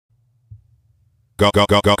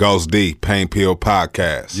Goes D, Pain Pill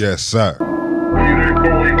Podcast. Yes, sir.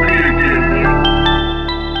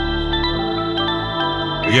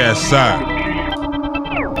 Yes, sir.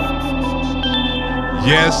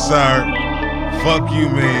 Yes, sir. Fuck you,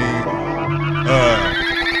 man.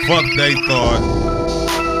 Fuck they thought.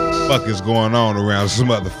 Fuck is going on around this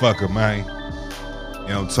motherfucker, man. You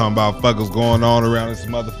know what I'm talking about? Fuck is going on around this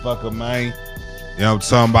motherfucker, man. You know what I'm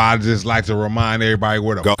talking about? I just like to remind everybody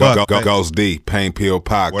where the fuck Goes D, Pain Pill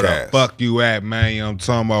Podcast. where the fuck you at, man. You know what I'm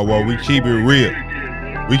talking about? Well, we keep it real.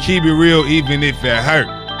 We keep it real even if it hurt.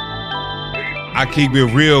 I keep it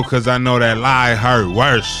real cause I know that lie hurt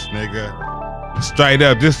worse, nigga. Straight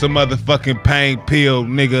up, this a motherfucking pain pill,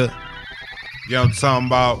 nigga. You know what I'm talking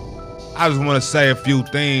about? I just want to say a few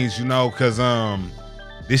things, you know, cause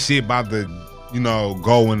this shit about to, you know,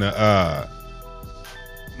 go in a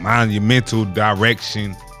monumental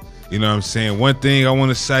direction. You know what I'm saying? One thing I want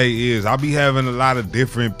to say is I'll be having a lot of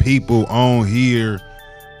different people on here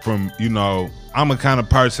from, you know, I'm a kind of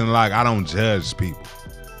person like I don't judge people.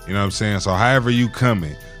 You know what I'm saying? So however you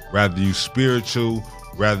coming, whether you spiritual,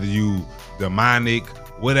 whether you demonic,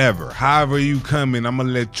 whatever, however you coming, I'm gonna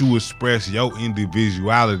let you express your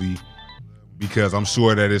individuality because I'm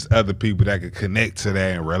sure that there's other people that can connect to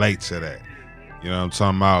that and relate to that. You know what I'm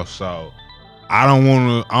talking about? So I don't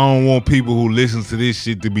want people who listen to this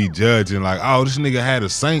shit to be judging like, oh, this nigga had a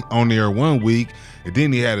saint on there one week and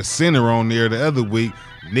then he had a sinner on there the other week.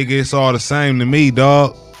 Nigga, it's all the same to me,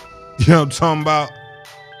 dog. You know what I'm talking about?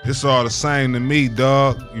 It's all the same to me,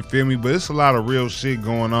 dog. You feel me? But it's a lot of real shit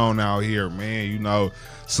going on out here, man. You know,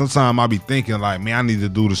 sometimes I be thinking like, man, I need to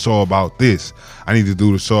do the show about this. I need to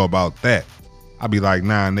do the show about that. I be like,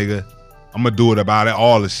 nah, nigga, I'm gonna do it about it,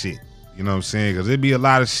 all the shit. You know what I'm saying? Because there be a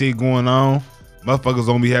lot of shit going on. Motherfuckers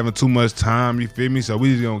don't be having too much time, you feel me? So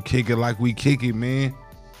we just gonna kick it like we kick it, man.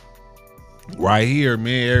 Right here,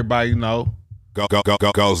 man. Everybody know.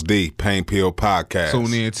 Goes D, Pain Pill Podcast.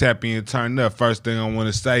 Tune in, tap in, turn up. First thing I want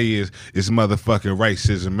to say is it's motherfucking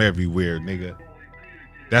racism everywhere, nigga.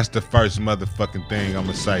 That's the first motherfucking thing I'm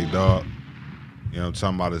gonna say, dog. You know what I'm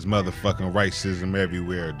talking about? It's motherfucking racism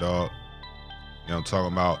everywhere, dog. You know what I'm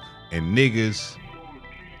talking about? And niggas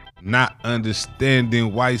not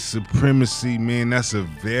understanding white supremacy, man, that's a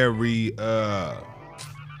very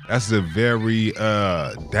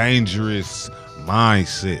dangerous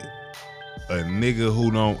mindset. A nigga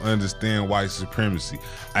who don't understand white supremacy.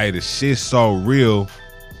 Hey, the shit's so real.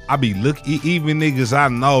 I be even niggas I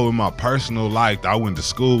know in my personal life that I went to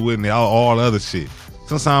school with and all other shit.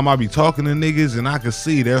 Sometimes I be talking to niggas and I can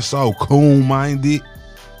see they're so cool-minded.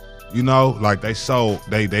 You know, like they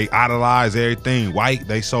idolize everything white.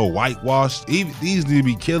 They so whitewashed. Even these need to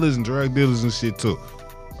be killers and drug dealers and shit too,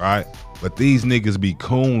 right? But these niggas be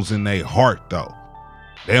coons in their heart though.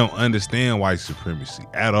 They don't understand white supremacy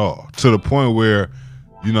at all. To the point where,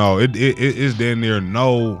 you know, it's damn near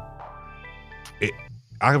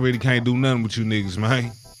I really can't do nothing with you niggas, man. You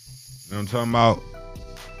know what I'm talking about?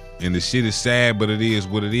 And the shit is sad, but it is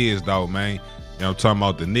what it is, though, man. You know what I'm talking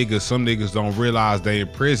about? The niggas, some niggas don't realize they in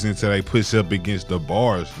prison until they push up against the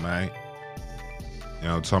bars, man. You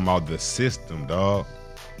know what I'm talking about? The system, dog.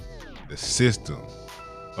 The system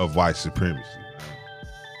of white supremacy.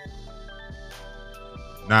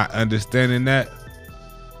 Not understanding that,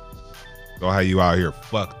 go have you out here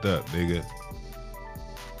fucked up, nigga.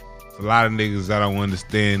 There's a lot of niggas that don't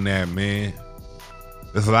understand that, man.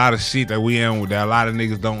 There's a lot of shit that we in with that a lot of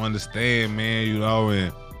niggas don't understand, man, you know,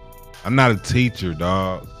 and I'm not a teacher,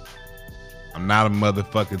 dog. I'm not a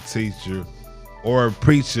motherfucking teacher or a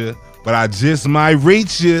preacher, but I just might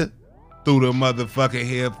reach you through the motherfucking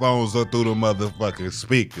headphones or through the motherfucking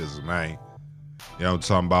speakers, man. You know what I'm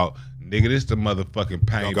talking about? Nigga, this the motherfucking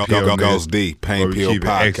pain pill. Goes D, Pain Pill keep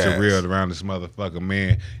Podcast. It extra real around this motherfucker,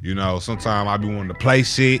 man. You know, sometimes I be wanting to play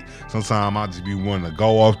shit. Sometimes I just be wanting to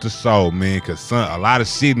go off the soul, man. Cause a lot of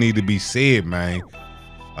shit need to be said, man.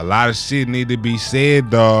 A lot of shit need to be said,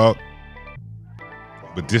 dog.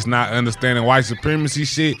 But just not understanding white supremacy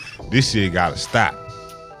shit, this shit gotta stop.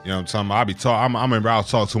 You know what I'm talking about? I remember I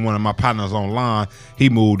was talking to one of my partners online. He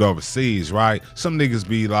moved overseas, right? Some niggas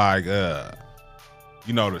be like,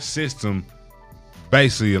 you know, the system,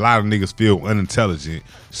 basically a lot of niggas feel unintelligent.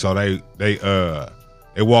 So they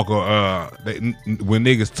walk when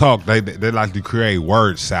niggas talk, they like to create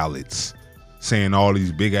word salads, saying all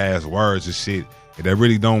these big ass words and shit that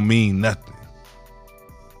really don't mean nothing.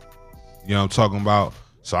 You know what I'm talking about?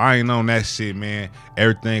 So I ain't on that shit, man.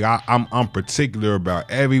 Everything I'm particular about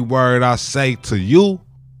every word I say to you,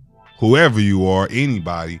 whoever you are,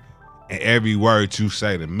 anybody, and every word you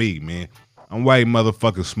say to me, man. I'm way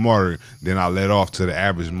motherfucking smarter than I let off to the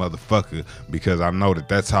average motherfucker because I know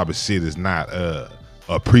that type of shit is not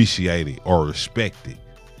appreciated or respected.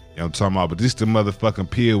 You know what I'm talking about? But this the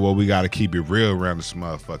motherfucking pill where we gotta keep it real around this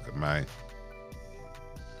motherfucker, man.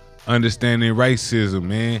 Understanding racism,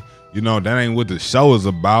 man. You know, that ain't what the show is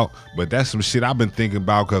about, but that's some shit I've been thinking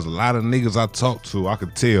about because a lot of niggas I talk to, I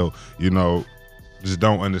could tell, you know, just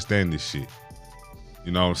don't understand this shit.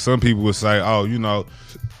 You know, some people would say, oh, you know,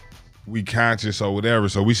 we conscious or whatever,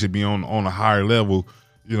 so we should be on a higher level,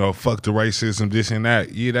 you know, fuck the racism, this and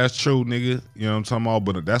that. Yeah, that's true, nigga. You know what I'm talking about?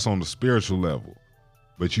 But that's on the spiritual level.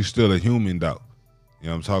 But you still a human, though. You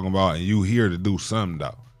know what I'm talking about? And you here to do something,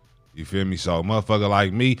 though. You feel me? So motherfucker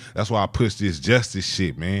like me, that's why I push this justice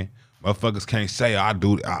shit, man. Motherfuckers can't say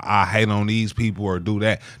I hate on these people or do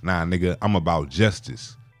that. Nah, nigga, I'm about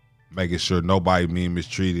justice. Making sure nobody being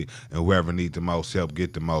mistreated and whoever needs the most help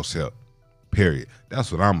get the most help. Period.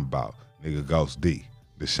 That's what I'm about, nigga. Ghost D,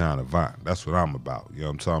 Deshaun Avant. That's what I'm about. You know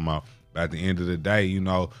what I'm talking about? But at the end of the day, you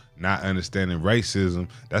know, not understanding racism,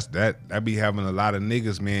 that be having a lot of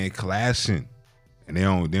niggas, man, clashing. And they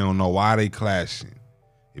don't know why they clashing.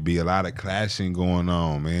 It be a lot of clashing going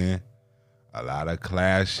on, man. A lot of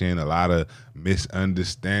clashing, a lot of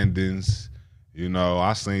misunderstandings. You know,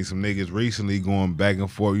 I seen some niggas recently going back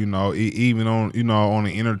and forth, you know, even on, you know, on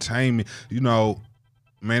the entertainment, you know,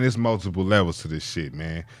 man, there's multiple levels to this shit,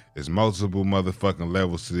 man. There's multiple motherfucking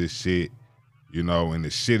levels to this shit, you know, and the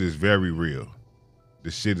shit is very real.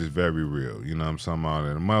 The shit is very real, you know what I'm talking about?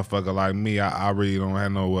 And a motherfucker like me, I really don't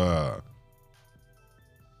have no,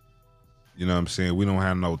 you know what I'm saying? We don't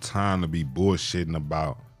have no time to be bullshitting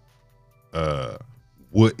about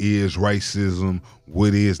what is racism,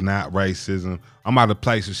 what is not racism. I'm out to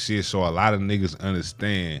play some shit so a lot of niggas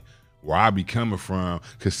understand where I be coming from.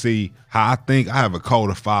 Cause see, how I think, I have a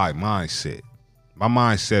codified mindset. My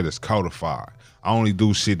mindset is codified. I only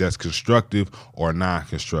do shit that's constructive or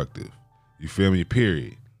non-constructive. You feel me?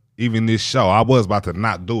 Period. Even this show, I was about to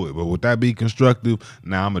not do it, but would that be constructive?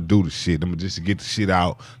 Nah, I'm gonna do the shit. I'm gonna just get the shit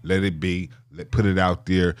out, let it be, put it out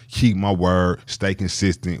there, keep my word, stay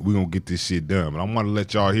consistent. We gonna get this shit done. But I want to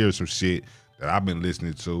let y'all hear some shit that I've been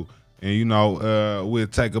listening to, and you know, we'll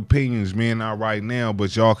take opinions, man, not right now,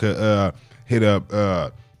 but y'all could hit up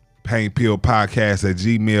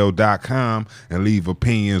painpillpodcast@gmail.com and leave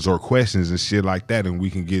opinions or questions and shit like that, and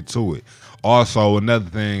we can get to it. Also, another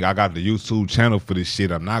thing, I got the YouTube channel for this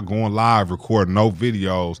shit. I'm not going live recording no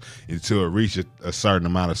videos until it reaches a certain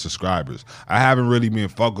amount of subscribers. I haven't really been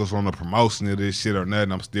focused on the promotion of this shit or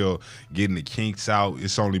nothing. I'm still getting the kinks out.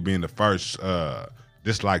 It's only been the first,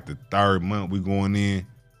 this like the third month we going in.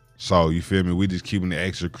 So, you feel me? We just keeping the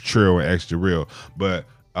extra trill and extra real. But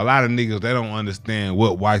a lot of niggas, they don't understand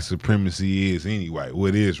what white supremacy is anyway.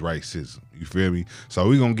 What is racism? You feel me? So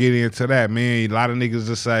we gonna get into that, man. A lot of niggas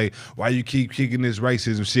just say, why you keep kicking this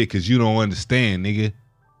racism shit? Cause you don't understand, nigga.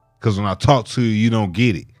 Cause when I talk to you, you don't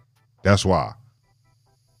get it. That's why.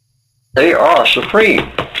 They are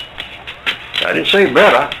supreme. I didn't say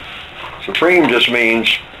better. Supreme just means,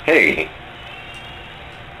 hey,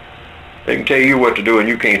 they can tell you what to do and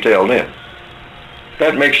you can't tell them.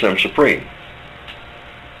 That makes them supreme.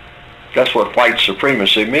 That's what white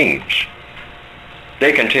supremacy means.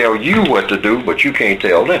 They can tell you what to do, but you can't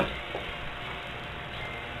tell them.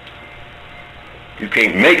 You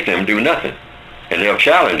can't make them do nothing. And they'll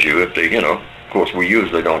challenge you if they, you know, of course we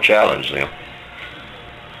usually don't challenge them.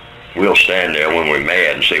 We'll stand there when we're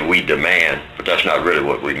mad and say we demand, but that's not really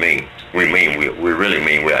what we mean. We really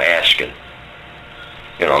mean we're asking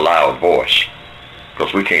in a loud voice,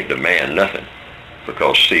 because we can't demand nothing.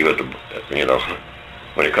 Because see, what the, you know,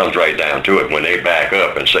 when it comes right down to it, when they back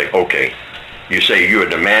up and say, okay, you say you're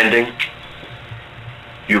demanding,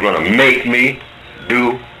 you're going to make me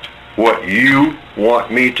do what you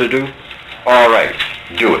want me to do? All right,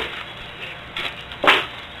 do it.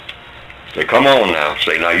 Say, come on now.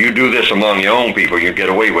 Say, now you do this among your own people, you get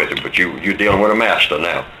away with it, but you're dealing with a master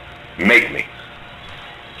now. Make me.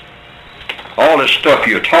 All this stuff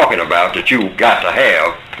you're talking about that you got to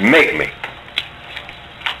have, make me.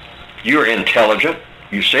 You're intelligent.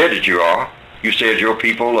 You said that you are. You said your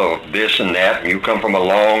people are this and that, and you come from a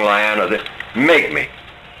long line of this. Make me.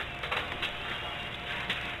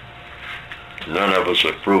 None of us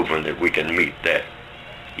have proven that we can meet that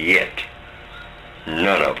yet.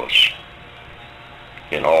 None of us.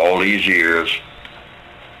 In all these years,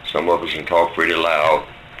 some of us can talk pretty loud,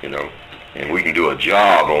 you know, and we can do a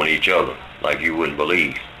job on each other like you wouldn't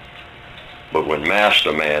believe. But when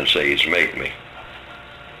Master Man says, make me,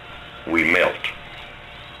 we melt.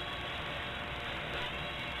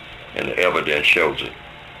 And the evidence shows it.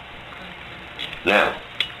 Now,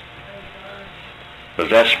 Is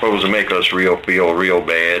that supposed to make us feel real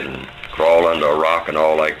bad and crawl under a rock and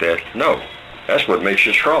all like that? No. That's what makes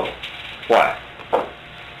us trouble. Why?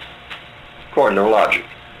 According to logic.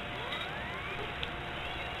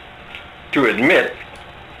 To admit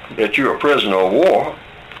that you're a prisoner of war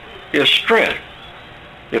is strength,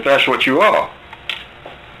 if that's what you are.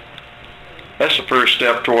 That's the first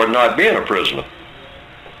step toward not being a prisoner.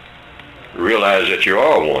 Realize that you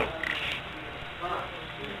are one.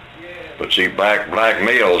 But see, black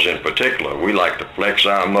males in particular, we like to flex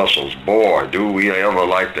our muscles. Boy, do we ever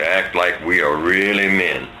like to act like we are really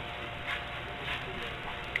men.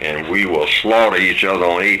 And we will slaughter each other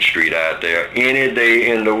on 8th Street out there any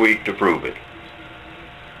day in the week to prove it.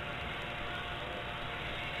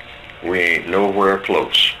 We ain't nowhere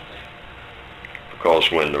close.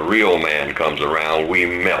 Because when the real man comes around, we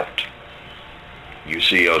melt. You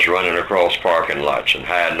see us running across parking lots and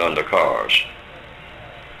hiding under cars.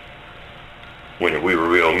 When if we were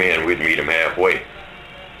real men, we'd meet him halfway.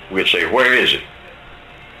 We'd say, where is it?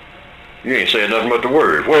 You ain't saying nothing but the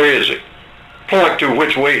word. Where is it? Point to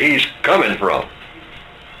which way he's coming from.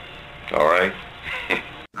 All right?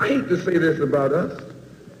 I hate to say this about us,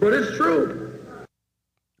 but it's true.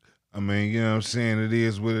 I mean, you know what I'm saying? It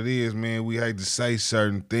is what it is, man. We hate to say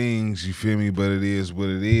certain things, you feel me? But it is what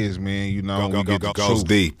it is, man. You know, we get the Goes truth.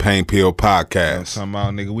 Deep, Pain Pill You know Podcast. what I'm talking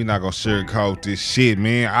about, nigga? We not gonna sugarcoat this shit,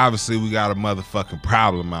 man. Obviously, we got a motherfucking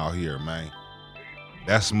problem out here, man.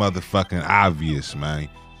 That's motherfucking obvious, man.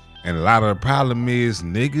 And a lot of the problem is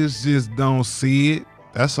niggas just don't see it.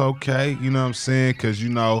 That's okay, you know what I'm saying? Cause you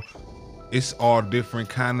know, it's all different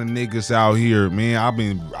kind of niggas out here, man.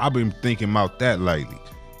 I've been thinking about that lately.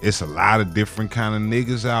 It's a lot of different kind of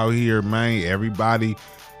niggas out here, man. Every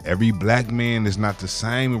black man is not the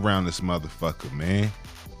same around this motherfucker, man.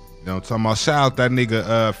 You know what I'm talking about? Shout out that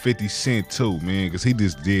nigga 50 Cent too, man, because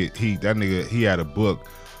he had a book,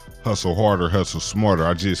 Hustle Harder, Hustle Smarter.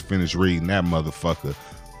 I just finished reading that motherfucker.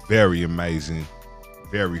 Very amazing,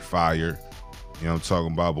 very fire. You know what I'm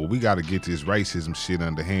talking about? But we got to get this racism shit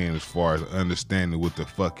under hand as far as understanding what the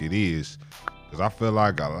fuck it is. Because I feel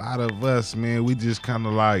like a lot of us, man, we just kind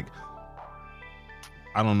of like,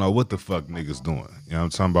 I don't know what the fuck niggas doing. You know what I'm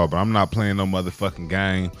talking about? But I'm not playing no motherfucking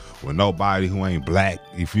game with nobody who ain't black.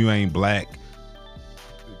 If you ain't black,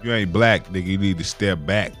 nigga, you need to step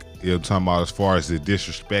back. You know what I'm talking about? As far as the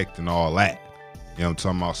disrespect and all that. You know what I'm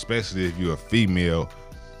talking about? Especially if you're a female.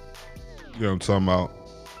 You know what I'm talking about?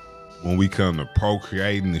 When we come to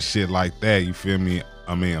procreating and shit like that, you feel me?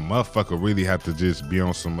 I mean, a motherfucker really have to just be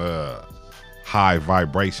on some high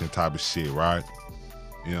vibration type of shit, right?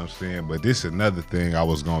 You know what I'm saying? But this is another thing I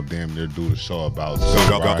was gonna damn near do the show about.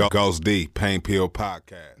 Goes Deep, Pain Pill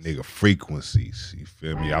Podcast. Nigga, frequencies. You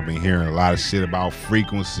feel me? I've been hearing a lot of shit about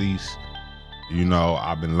frequencies. You know,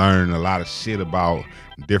 I've been learning a lot of shit about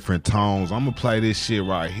different tones. I'm gonna play this shit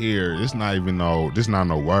right here. This not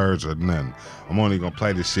no words or nothing. I'm only gonna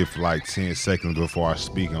play this shit for like 10 seconds before I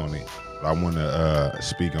speak on it. But I wanna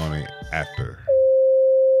speak on it after.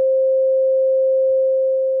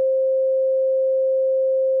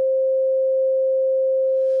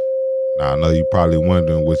 Now I know you probably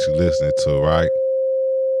wondering what you're listening to, right?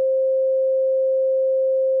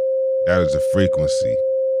 That is the frequency.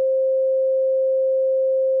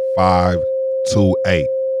 528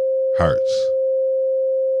 hertz.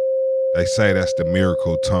 They say that's the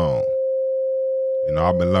miracle tone. You know,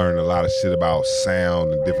 I've been learning a lot of shit about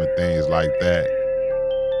sound and different things like that.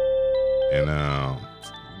 And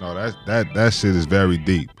you know, that shit is very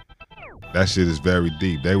deep. That shit is very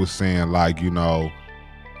deep. They were saying like, you know,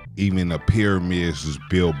 even the pyramids was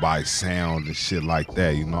built by sound and shit like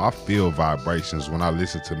that. You know, I feel vibrations when I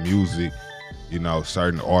listen to music, you know,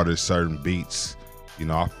 certain artists, certain beats. You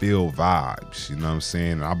know, I feel vibes, you know what I'm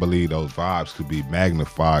saying? And I believe those vibes could be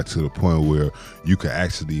magnified to the point where you could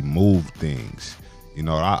actually move things. You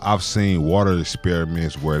know, I've seen water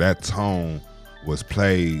experiments where that tone was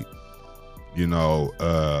played, you know,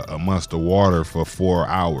 amongst the water for 4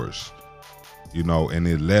 hours. You know, and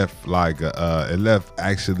it left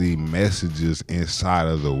actually messages inside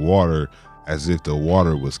of the water as if the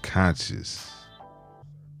water was conscious.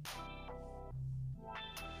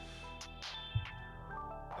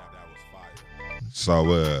 So,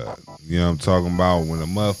 you know what I'm talking about? When a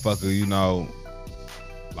motherfucker, you know,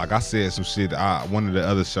 like I said some shit, one of the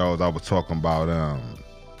other shows I was talking about,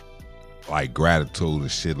 like gratitude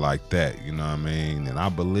and shit like that, you know what I mean? And I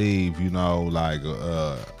believe, you know, like,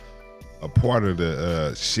 a part of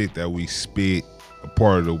the shit that we spit, a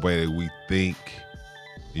part of the way that we think,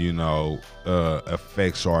 you know,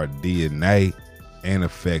 affects our DNA and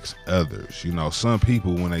affects others. You know, some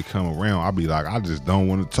people when they come around, I'll be like, I just don't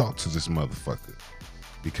want to talk to this motherfucker.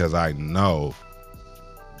 because I know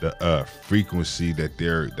the frequency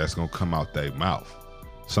that's gonna come out their mouth.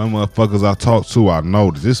 Some motherfuckers I talk to, I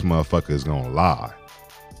know that this motherfucker is gonna lie.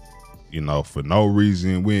 You know, for no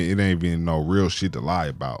reason. It ain't even no real shit to lie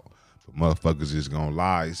about. But motherfuckers is gonna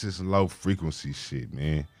lie. It's just low frequency shit,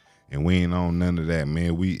 man. And we ain't on none of that,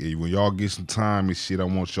 man. When y'all get some time and shit, I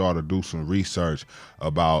want y'all to do some research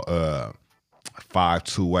about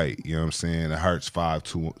 528. You know what I'm saying? The Hertz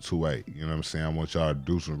 528. You know what I'm saying? I want y'all to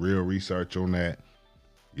do some real research on that.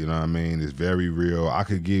 You know what I mean? It's very real. I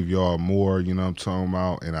could give y'all more, you know what I'm talking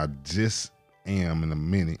about, and I just am in a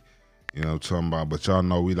minute. You know what I'm talking about? But y'all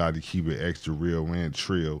know we like to keep it extra real and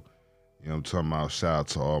trill. You know what I'm talking about? Shout out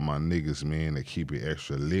to all my niggas, man, that keep it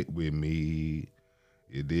extra lit with me.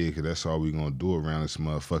 You dig? Cause that's all we gonna do around this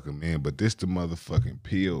motherfucker, man. But this the motherfucking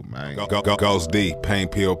pill, man. Goes D, Pain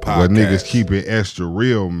Pill Podcast. But niggas keep it extra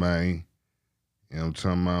real, man. You know what I'm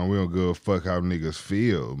talking about? We don't give a fuck how niggas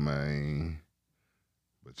feel, man.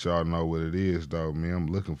 But y'all know what it is, though, man. I'm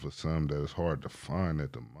looking for something that is hard to find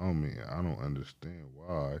at the moment. I don't understand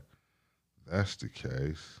why that's the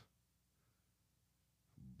case.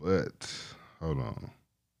 But, hold on.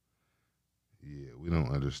 Yeah, we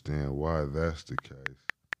don't understand why that's the case.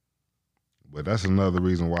 But that's another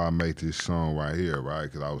reason why I make this song right here, right?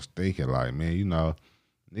 Because I was thinking, like, man, you know,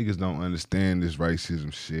 niggas don't understand this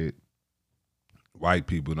racism shit. White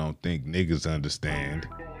people don't think niggas understand,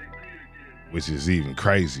 which is even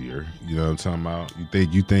crazier. You know what I'm talking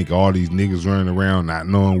about? You think all these niggas running around not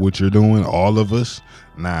knowing what you're doing, all of us?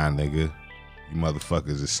 Nah, nigga. You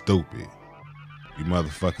motherfuckers is stupid. You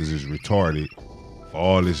motherfuckers is retarded for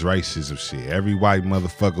all this racism shit. Every white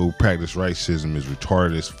motherfucker who practice racism is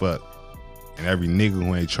retarded as fuck. And every nigga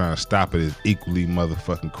who ain't trying to stop it is equally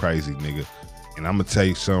motherfucking crazy, nigga. And I'm gonna tell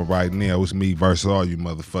you something right now. It's me versus all you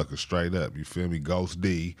motherfuckers, straight up. You feel me? Ghost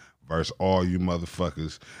D versus all you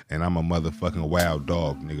motherfuckers. And I'm a motherfucking wild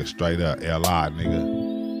dog, nigga. Straight up. L.I.,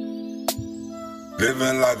 nigga.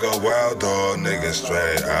 Living like a wild dog, nigga,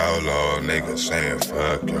 straight outlaw, nigga, saying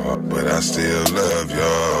fuck y'all, but I still love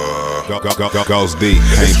y'all. Goes D,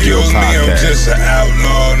 Pain Pill Podcast. Excuse me, I'm just an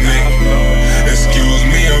outlaw, nigga. Excuse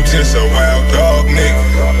me, I'm just a wild dog, nigga.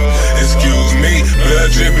 Excuse me,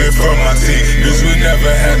 blood dripping from my teeth, cause we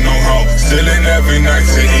never had no home, stealing every night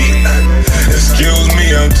to eat. Excuse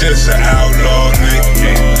me, I'm just an outlaw,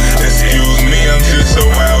 nigga. Excuse me, I'm just a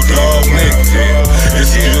wild dog, nigga.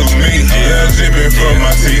 Excuse me, blood dripping from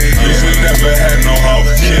my teeth, cause we never had no home,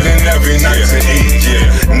 killing every night to eat.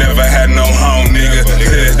 Yeah, never had no home, nigga. To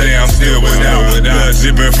this day I'm still without. Blood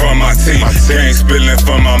dripping from my teeth, gang spilling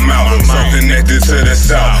from my mouth. So connected to the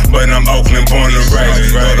south, but I'm Oakland born and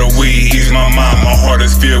raised. Go to weed, ease my mind, my heart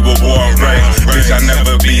is filled with war and rage. Bitch, I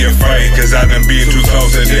never be afraid, cause I done been too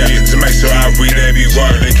close to death to make sure I read every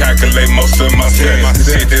word and calculate most of my steps.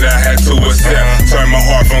 The shit that I had to accept, turn my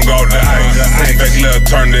heart from gold to ice. Fake love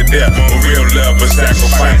turn to death, but real love but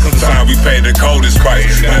sacrifice. Time we pay the coldest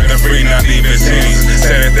price, nothing free, not even cities.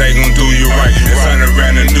 Say that they gon' do you right, and turn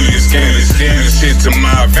around and do you scandalous. Use shit to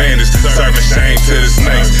my advantage, serving shame to the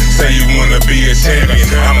snakes. Say you wanna be a champion,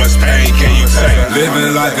 how much pain can you take?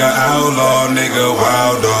 Living like an outlaw, nigga,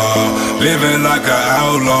 wild dog. Living like an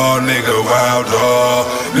outlaw, nigga, wild dog.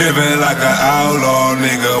 Living like an outlaw,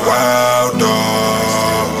 nigga, wild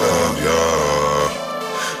dog. Love y'all.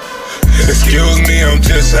 Excuse me, I'm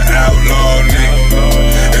just an outlaw, nigga.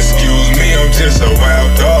 Excuse me, I'm just a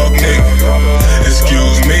wild dog, nigga.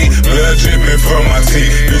 Excuse me, blood dripping from my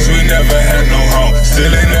teeth, cause we never had no home,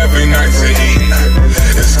 stealing every night to eat.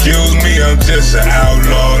 Excuse me, I'm just an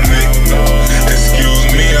outlaw, nigga. Excuse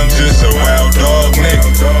me, I'm just a wild dog,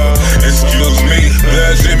 nigga. Excuse me,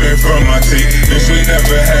 blood dripping from my teeth, cause we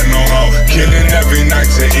never had no home, killing every night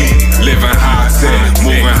to eat. Living high tech,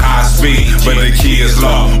 moving high speed, but the key is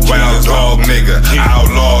low. Wild dog, nigga,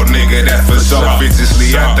 outlaw, nigga, that's for sure.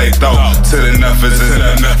 Viciously out they throat, till enough is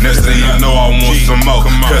enough. Next thing you know, I want some more,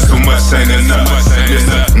 cause too much ain't enough.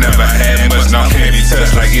 Listen, never had much, now can't be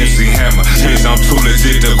touched like MC Hammer. Bitch, I'm too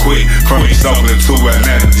legit to quit, from East Oakland to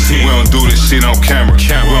Atlanta. We don't do this shit on camera,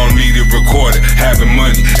 we don't need it recorded. Having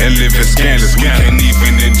money and living scandalous, we can't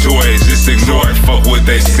even enjoy it, just ignore it. Fuck what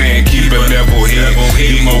they saying, keep it level head.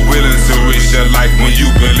 You more willing to risk your life when you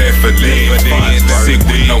been left for dead. Sick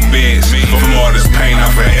with no meds, from all this pain I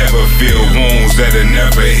forever feel. Wounds that'll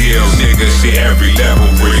never heal, nigga, shit every level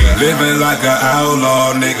real. Living like an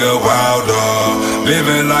outlaw, nigga, wild dog.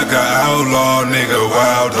 Living like an outlaw, nigga,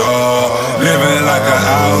 wild dog. Living like an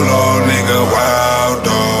outlaw, nigga, wild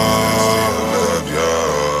dog. Love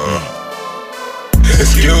y'all.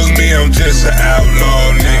 Excuse me, I'm just an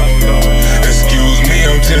outlaw, nigga. Excuse me,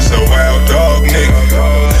 I'm just a wild dog,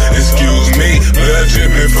 nigga. Excuse me, blood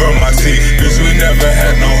dripping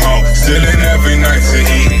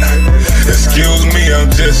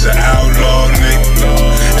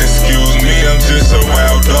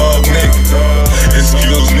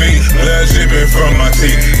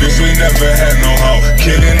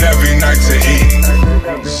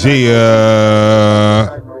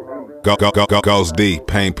Yeah. Goes D,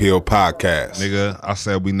 Pain Pill Podcast. Nigga, I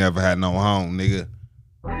said we never had no home, nigga.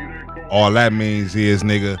 All that means is,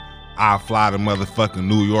 nigga, I fly to motherfucking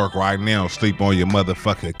New York right now, sleep on your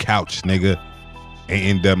motherfucking couch, nigga, and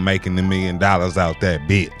end up making $1 million out that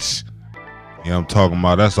bitch. You know what I'm talking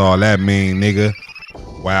about? That's all that mean, nigga.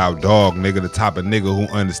 Wild dog, nigga, the type of nigga who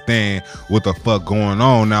understand what the fuck going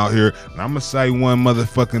on out here. And I'ma say one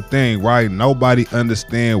motherfucking thing, right? Nobody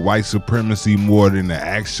understand white supremacy more than the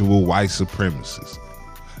actual white supremacists.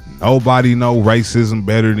 Nobody know racism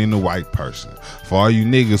better than the white person. For all you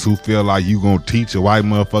niggas who feel like you gonna teach a white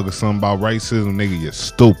motherfucker something about racism, nigga, you're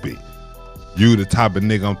stupid. You the type of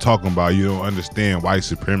nigga I'm talking about. You don't understand white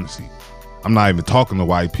supremacy. I'm not even talking to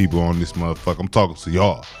white people on this motherfucker. I'm talking to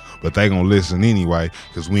y'all. But they gonna listen anyway,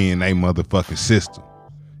 cause we in they motherfucking system.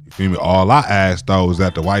 You feel me? All I ask though is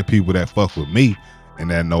that the white people that fuck with me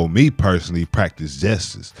and that know me personally practice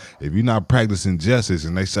justice. If you're not practicing justice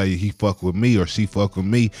and they say he fuck with me or she fuck with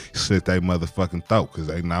me, slit they motherfucking throat, cause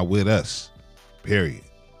they not with us. Period.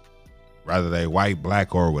 Rather they white,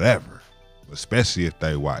 black, or whatever. Especially if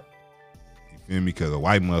they white. You feel me? Cause a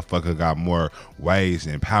white motherfucker got more ways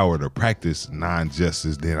and power to practice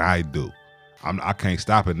non-justice than I do. I can't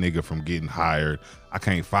stop a nigga from getting hired. I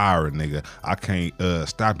can't fire a nigga. I can't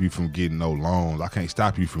stop you from getting no loans. I can't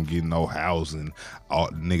stop you from getting no housing.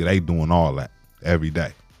 Nigga, they doing all that every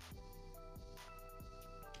day.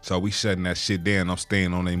 So we shutting that shit down. I'm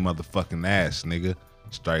staying on they motherfucking ass, nigga.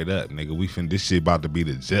 Straight up, nigga. This shit about to be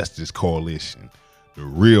the Justice Coalition. The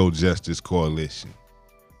real Justice Coalition.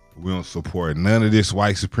 We don't support none of this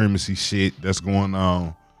white supremacy shit that's going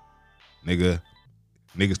on, nigga.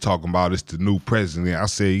 Niggas talking about it's the new president. I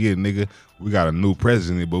said, yeah, nigga, we got a new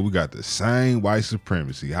president, but we got the same white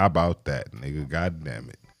supremacy. How about that, nigga? God damn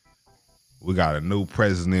it. We got a new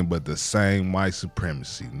president, but the same white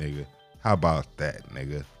supremacy, nigga. How about that,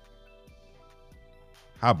 nigga?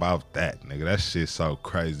 How about that, nigga? That shit's so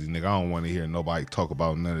crazy, nigga. I don't want to hear nobody talk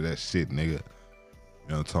about none of that shit, nigga. You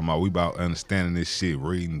know what I'm talking about? We about understanding this shit,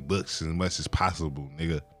 reading books as much as possible, nigga. You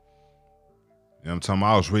know what I'm talking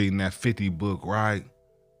about? I was reading that 50 book, right?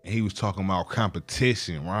 And he was talking about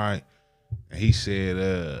competition, right? And he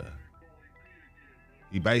said,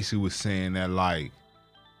 he basically was saying that, like,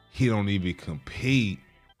 he don't even compete.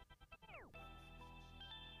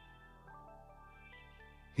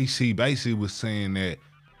 He basically was saying that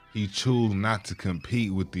he chose not to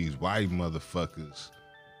compete with these white motherfuckers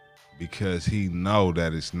because he know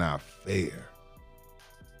that it's not fair.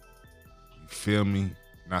 You feel me?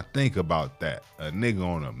 Now think about that. A nigga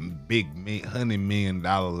on a big $100 million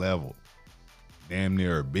level, damn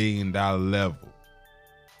near $1 billion level.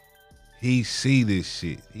 He see this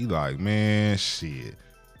shit. He like, man, shit.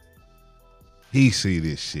 He see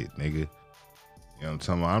this shit, nigga. You know what I'm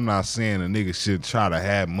talking about? I'm not saying a nigga should try to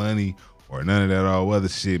have money or none of that all other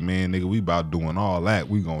shit, man. Nigga, we about doing all that.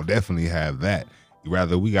 We gonna definitely have that.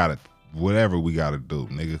 Rather, we gotta, whatever we gotta do,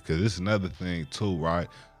 nigga. Cause it's another thing too, right?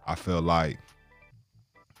 I feel like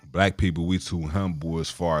black people, we too humble as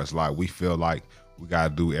far as like we feel like we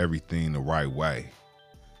gotta do everything the right way,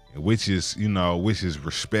 which is, you know, which is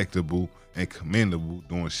respectable and commendable,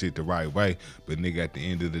 doing shit the right way. But nigga, at the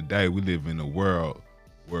end of the day, we live in a world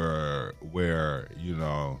where you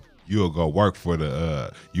know you'll go work for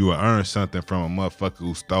the you will earn something from a motherfucker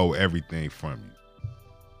who stole everything from you.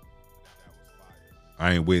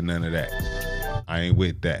 I ain't with none of that. I ain't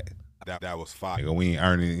with that. That was fire. Nigga, we ain't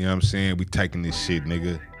earning, you know what I'm saying? We taking this shit,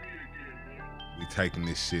 nigga. We taking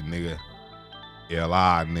this shit, nigga.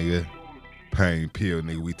 L.I., nigga. Pain Pill,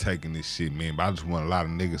 nigga. We taking this shit, man. But I just want a lot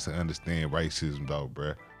of niggas to understand racism, though,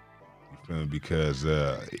 bruh. You feel me? Because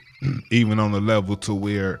even on the level to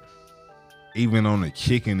where, even on the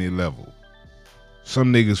kicking it level,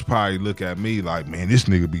 some niggas probably look at me like, man, this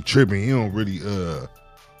nigga be tripping. He don't really,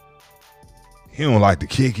 he don't like to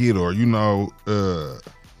kick it, or, you know,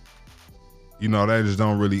 they just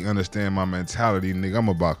don't really understand my mentality, nigga. I'm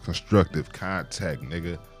about constructive contact,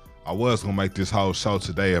 nigga. I was gonna make this whole show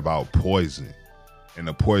today about poison. And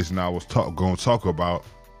the poison I was gonna talk about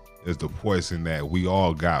is the poison that we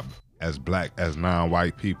all got as black, as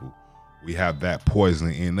non-white people. We have that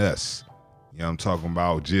poison in us. You know what I'm talking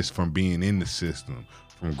about? Just from being in the system,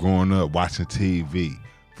 from growing up watching TV,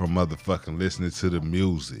 from motherfucking listening to the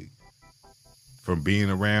music, from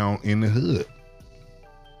being around in the hood.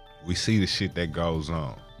 We see the shit that goes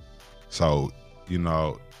on. So, you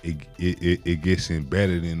know, it gets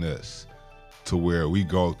embedded in us to where we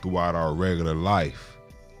go throughout our regular life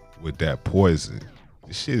with that poison.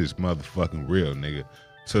 This shit is motherfucking real, nigga.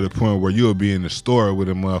 To the point where you'll be in the store with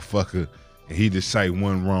a motherfucker And he just say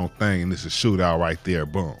one wrong thing and it's a shootout right there,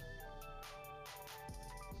 boom.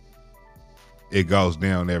 It goes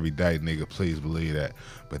down every day, nigga, please believe that.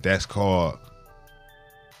 But that's called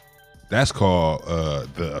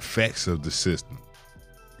the effects of the system.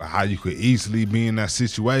 But how you could easily be in that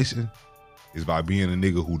situation is by being a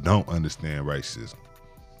nigga who don't understand racism.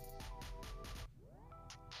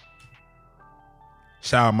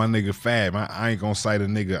 Shout out my nigga Fab. I ain't gonna say the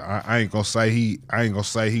nigga. I ain't gonna say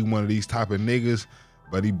he one of these type of niggas,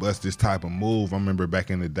 but he bust this type of move. I remember back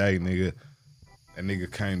in the day, nigga, that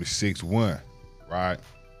nigga came to 6'1", right?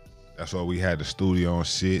 That's why we had the studio and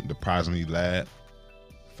shit, the Prosney Lab.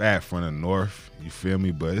 Fat from the north, you feel me?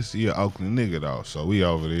 But he an Oakland nigga though, so we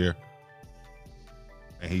over there.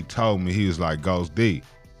 And he told me, he was like, Ghost D.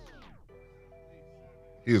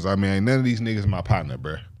 He was like, man, ain't none of these niggas my partner,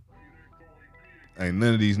 bruh. Ain't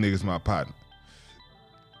none of these niggas my partner.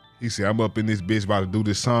 He said, I'm up in this bitch about to do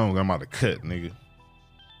this song, I'm about to cut, nigga.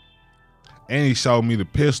 And he showed me the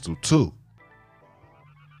pistol too.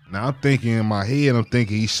 Now I'm thinking in my head,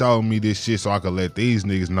 he showed me this shit so I could let these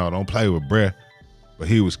niggas know, don't play with bruh. But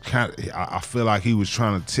he was I feel like he was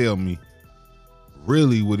trying to tell me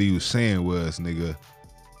really what he was saying was, nigga,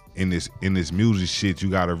 in this music shit,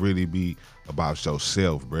 you gotta really be about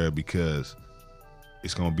yourself, bruh, because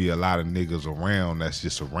it's gonna be a lot of niggas around that's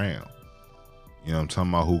just around. You know what I'm talking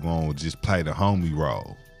about, who gonna just play the homie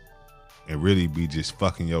role and really be just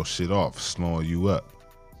fucking your shit off, slowing you up.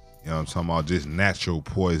 You know what I'm talking about, just natural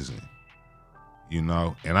poison. You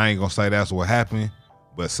know, and I ain't gonna say that's what happened,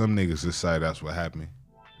 but some niggas just say that's what happened.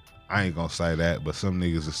 I ain't gonna say that, but some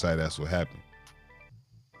niggas just say that's what happened.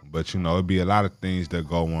 But you know, it'd be a lot of things that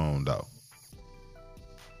go on though.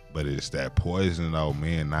 But it's that poison though,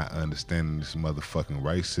 man, not understanding this motherfucking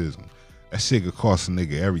racism. That shit could cost a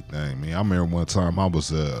nigga everything, man. I remember one time I was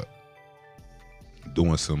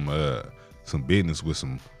doing some business with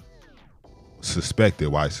some suspected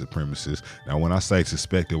white supremacists. Now when I say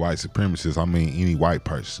suspected white supremacists, I mean any white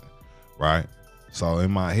person, right? So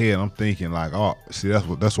in my head, I'm thinking like, oh, see,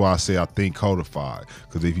 that's why I say I think codified.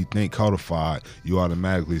 Because if you think codified, you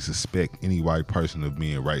automatically suspect any white person of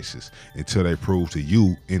being racist until they prove to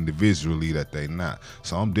you individually that they not.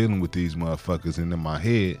 So I'm dealing with these motherfuckers, and in my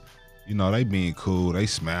head, you know, they being cool, they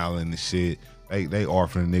smiling and shit. They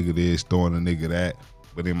offering a nigga this, throwing a nigga that.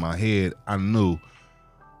 But in my head, I knew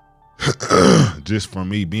just from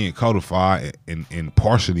me being codified and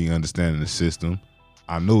partially understanding the system,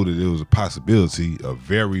 I knew that it was a possibility, a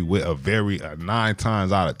 9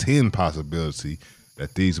 times out of 10 possibility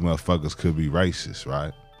that these motherfuckers could be racist,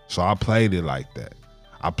 right? So I played it like that.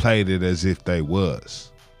 I played it as if they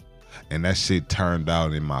was. And that shit turned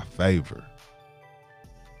out in my favor.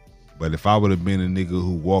 But if I would have been a nigga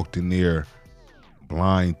who walked in there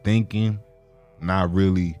blind thinking, not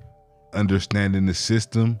really understanding the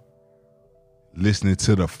system, listening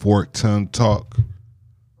to the forked tongue talk,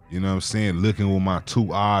 you know what I'm saying, looking with my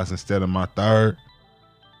 2 eyes instead of my third,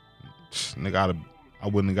 nigga,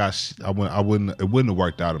 it wouldn't have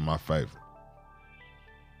worked out in my favor.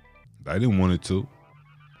 I didn't want it to.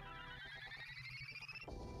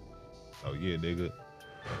 So yeah, nigga,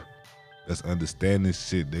 let's understand this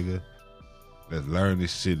shit, nigga. Let's learn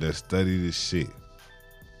this shit. Let's study this shit.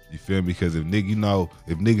 You feel me? Because if nigga, you know,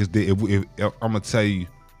 if niggas did, if I'm gonna tell you,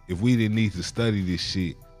 if we didn't need to study this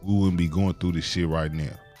shit, we wouldn't be going through this shit right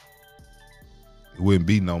now. It wouldn't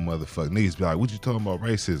be no motherfucker. Niggas be like, what you talking about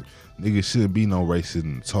racism? Niggas shouldn't be no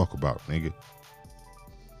racism to talk about, nigga.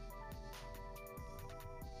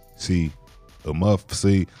 See, a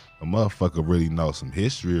motherfucker really know some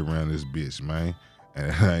history around this bitch, man. And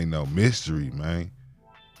it ain't no mystery, man.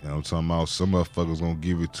 You know what I'm talking about? Some motherfuckers gonna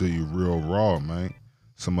give it to you real raw, man.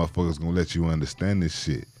 Some motherfuckers gonna let you understand this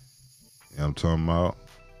shit. You know what I'm talking about?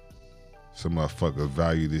 Some motherfuckers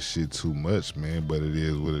value this shit too much, man, but it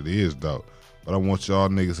is what it is, though. But I want y'all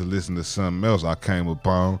niggas to listen to something else I came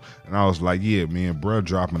upon, and I was like, yeah, me and bruh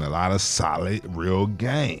dropping a lot of solid, real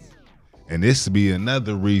game. And this would be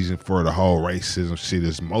another reason for the whole racism shit.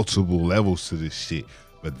 There's multiple levels to this shit,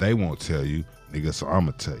 but they won't tell you, nigga, so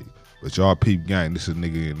I'ma tell you. But y'all peep gang, this is a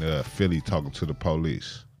nigga in Philly talking to the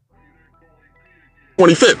police.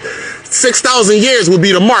 25th. 6,000 years would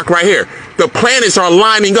be the mark right here. The planets are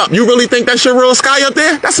lining up. You really think that's your real sky up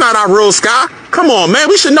there? That's not our real sky. Come on, man.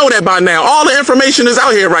 We should know that by now. All the information is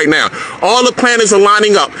out here right now. All the planets are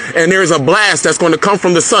lining up, and there's a blast that's going to come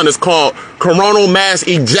from the sun. It's called coronal mass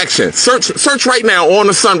ejection. Search right now on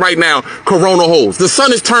the sun right now, coronal holes. The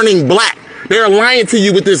sun is turning black. They're lying to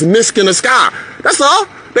you with this mist in the sky. That's all.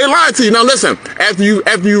 They lied to you. Now listen, after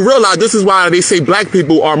you realize, this is why they say black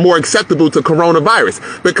people are more acceptable to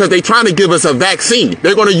coronavirus, because they're trying to give us a vaccine.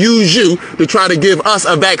 They're going to use you to try to give us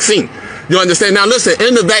a vaccine. You understand? Now listen,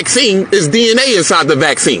 in the vaccine is DNA inside the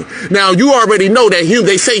vaccine. Now you already know that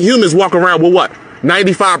they say humans walk around with what?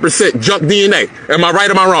 95% junk DNA. Am I right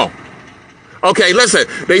or am I wrong? Okay, listen,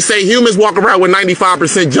 they say humans walk around with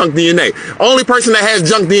 95% junk DNA. Only person that has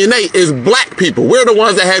junk DNA is black people. We're the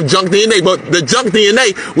ones that have junk DNA, but the junk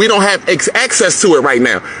DNA, we don't have access to it right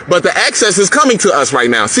now. But the access is coming to us right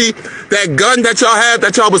now. See, that gun that y'all have,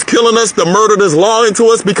 that y'all was killing us, the murder this law into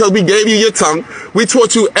us because we gave you your tongue. We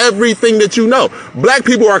taught you everything that you know. Black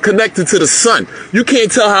people are connected to the sun. You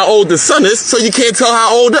can't tell how old the sun is, so you can't tell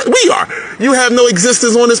how old we are. You have no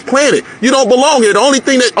existence on this planet. You don't belong here. The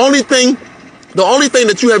only thing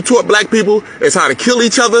that you have taught black people is how to kill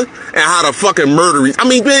each other and how to fucking murder each. I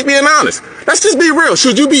mean, being honest. Let's just be real.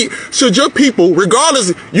 Should your people,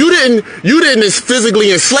 regardless, you didn't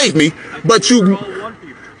physically enslave me, but you.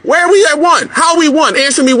 Where are we at one? How are we one?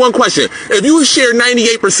 Answer me one question. If you share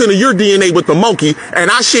 98% of your DNA with the monkey and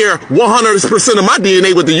I share 100% of my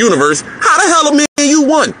DNA with the universe, how the hell are me and you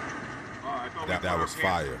one? That was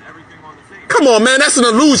fire. Come on, man, that's an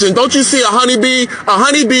illusion. Don't you see a honeybee? A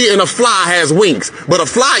honeybee and a fly has wings, but a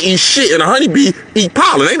fly eats shit and a honeybee eat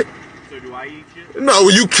pollen, ain't it? So do I eat shit? No,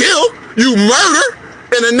 you kill, you murder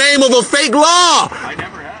in the name of a fake law. I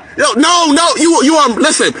never have. Yo, no, you are,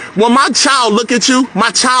 listen, when my child look at you,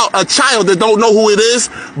 a child that don't know who it is,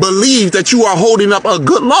 believes that you are holding up a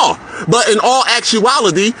good law. But in all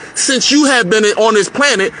actuality, since you have been on this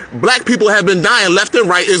planet, black people have been dying left and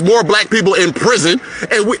right. There's more black people in prison.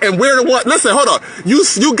 And we're the one, listen, hold on.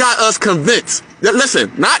 You got us convinced.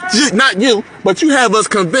 Listen, not you, but you have us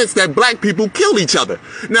convinced that black people kill each other.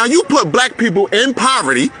 Now you put black people in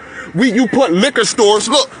poverty. You put liquor stores.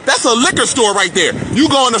 Look, that's a liquor store right there. You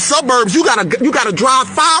go in the suburbs, you gotta drive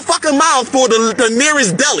 5 fucking miles for the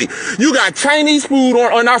nearest deli. You got Chinese food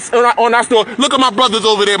on our store. Look at my brothers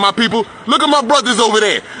over there, my people. Look at my brothers over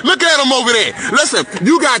there. Look at them over there. Listen,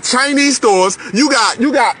 you got Chinese stores. You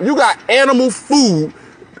got animal food.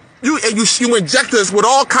 You inject us with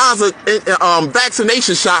all kinds of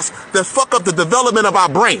vaccination shots that fuck up the development of our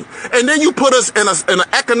brain. And then you put us in an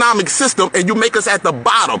economic system and you make us at the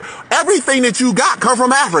bottom. Everything that you got come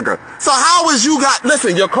from Africa. So how is you got,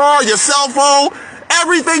 listen, your car, your cell phone,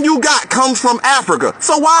 everything you got comes from Africa.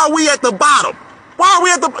 So why are we at the bottom? Why are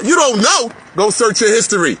we at the, you don't know? Go search your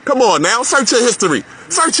history. Come on now, search your history.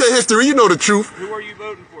 Search your history, you know the truth. Who are you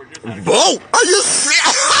voting for? Vote? Are you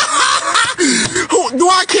serious? Do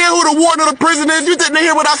I care who the warden of the prison is? You didn't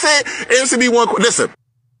hear what I said? Answer me one question. Listen.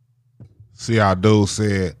 See how dude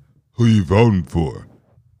said, who you voting for?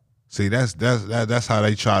 See, that's how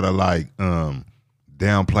they try to like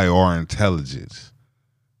downplay our intelligence.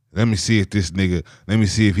 Let me see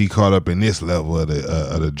if he caught up in this level of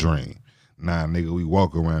the dream. Nah, nigga, we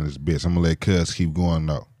walk around this bitch. I'm gonna let Cuz keep going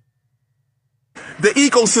though. The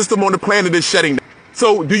ecosystem on the planet is shutting down.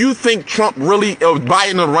 So do you think Trump really,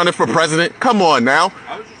 Biden is running for president? Come on now.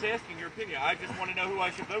 I was just asking your opinion. I just want to know who I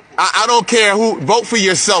should vote for. I don't care who. Vote for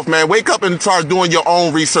yourself, man. Wake up and start doing your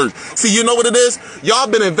own research. See, you know what it is? Y'all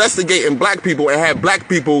been investigating black people and have black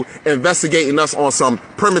people investigating us on some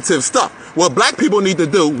primitive stuff. What black people need to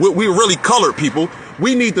do, we really colored people,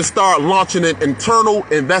 we need to start launching an internal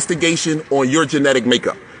investigation on your genetic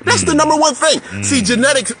makeup. That's the number one thing. See,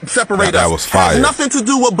 genetics separate us. That was fire. Has nothing to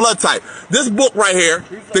do with blood type. This book right here,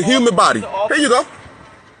 The Human Body. Here you go.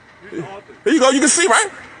 Here you go. You can see, right?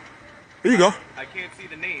 Here you go. I can't see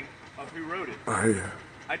the name of who wrote it. Oh, yeah.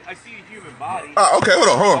 I see a human body. Okay, hold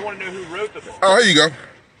on. I want to know who wrote the book. Oh, here you go.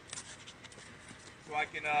 So I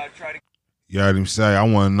can try to. You heard him say, I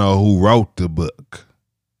want to know who wrote the book.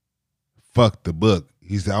 Fuck the book.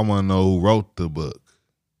 He said, I want to know who wrote the book.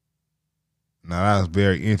 Now, that was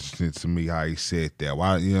very interesting to me how he said that.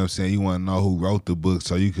 Why, you know what I'm saying? You want to know who wrote the book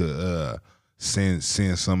so you could send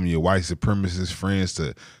some of your white supremacist friends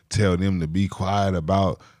to tell them to be quiet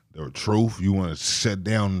about the truth. You want to shut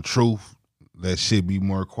down the truth, let shit be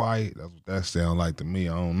more quiet. That's what that sounds like to me.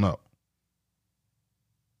 I don't know.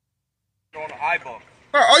 On iBook.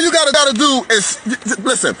 All you gotta do is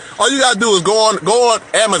listen. All you gotta do is go on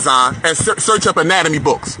Amazon and search up anatomy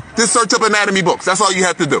books. Just search up anatomy books. That's all you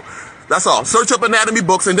have to do. That's all. Search up anatomy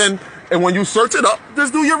books, and when you search it up,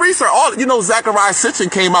 just do your research. Zachariah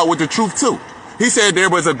Sitchin came out with the truth too. He said there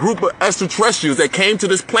was a group of extraterrestrials that came to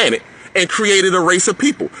this planet and created a race of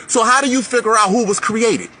people. So how do you figure out who was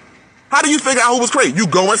created? How do you figure out who was crazy? You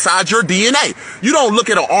go inside your DNA. You don't look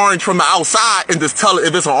at an orange from the outside and just tell it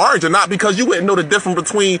if it's an orange or not, because you wouldn't know the difference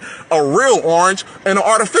between a real orange and an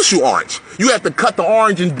artificial orange. You have to cut the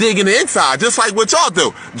orange and dig in the inside, just like what y'all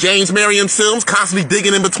do. James Merriam Sims constantly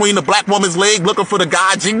digging in between the black woman's leg looking for the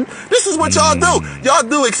God gene. This is what y'all do. Y'all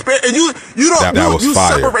do and you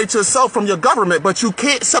separate yourself from your government, but you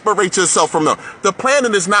can't separate yourself from them. The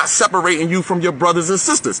planet is not separating you from your brothers and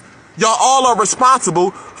sisters. Y'all all are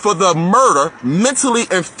responsible for the murder, mentally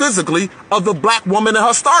and physically, of the black woman and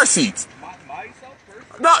her starseeds.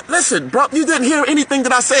 No, listen, bro, you didn't hear anything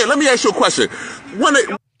that I said. Let me ask you a question.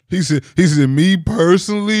 He said, me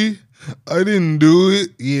personally, I didn't do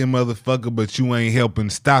it. Yeah, motherfucker, but you ain't helping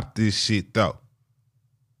stop this shit, though.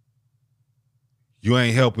 You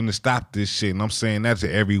ain't helping to stop this shit. And I'm saying that to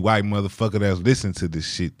every white motherfucker that's listening to this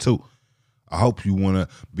shit, too. I hope you want to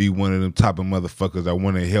be one of them type of motherfuckers that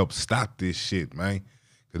want to help stop this shit, man.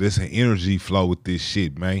 Because there's an energy flow with this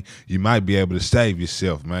shit, man. You might be able to save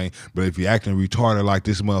yourself, man. But if you're acting retarded like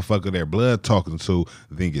this motherfucker that Blood talking to,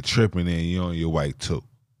 then you're tripping and you're on your way, too.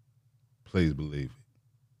 Please believe it.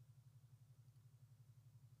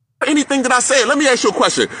 Anything that I said, let me ask you a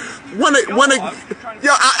question.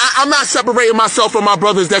 I'm not separating myself from my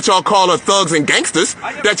brothers that y'all call thugs and gangsters,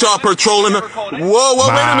 that y'all patrolling. Whoa, wait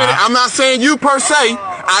a minute. I'm not saying you per se.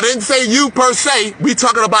 I didn't say you per se. We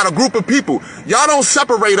talking about a group of people. Y'all don't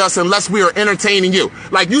separate us unless we are entertaining you.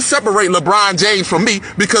 Like you separate LeBron James from me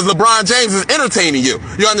because LeBron James is entertaining you.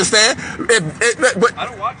 You understand? But I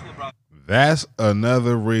don't watch LeBron. That's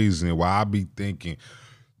another reason why I be thinking,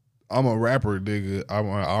 I'm a rapper, nigga.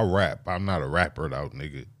 I'll rap. I'm not a rapper, though,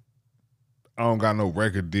 nigga. I don't got no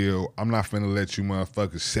record deal. I'm not finna let you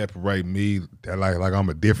motherfuckers separate me like I'm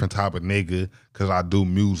a different type of nigga because I do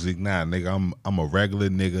music. Nah, nigga, I'm a regular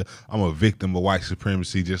nigga. I'm a victim of white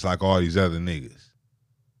supremacy just like all these other niggas.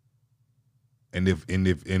 And if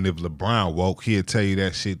LeBron woke, he'll tell you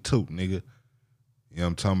that shit too, nigga. You know what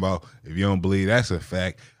I'm talking about? If you don't believe that's a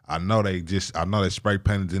fact, I know they spray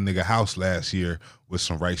painted the nigga house last year with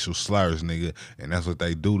some racial slurs, nigga, and that's what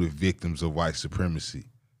they do to victims of white supremacy.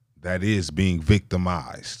 That is being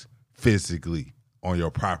victimized physically on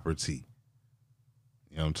your property.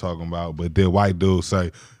 You know what I'm talking about? But then white dudes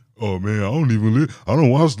say, oh man, I don't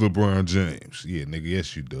watch LeBron James. Yeah, nigga,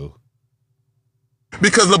 yes you do.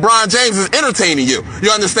 Because LeBron James is entertaining you.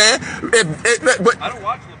 You understand? But I don't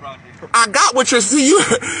watch LeBron James. I got what you're you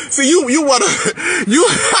wanna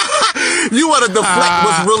deflect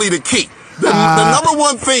what's really the key. The number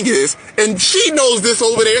one thing is, and she knows this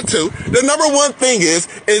over there too, the number one thing is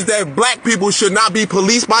that black people should not be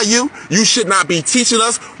policed by you. You should not be teaching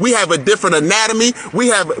us. We have a different anatomy. We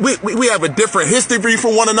have a different history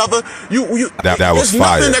from one another. That was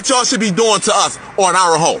fire. Nothing that y'all should be doing to us on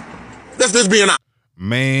our home. That's just being honest.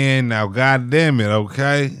 Man, now goddamn it,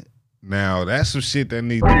 okay? Now that's some shit that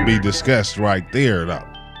needs to be discussed right there, though.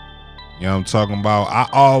 You know what I'm talking about? I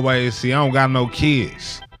don't got no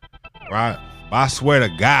kids. Right? But I swear to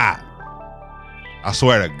God,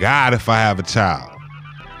 if I have a child,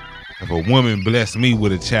 if a woman blessed me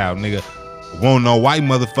with a child, nigga, won't no white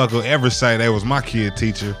motherfucker ever say they was my kid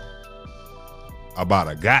teacher about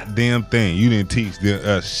a goddamn thing. You didn't teach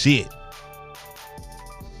us shit.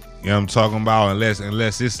 You know what I'm talking about?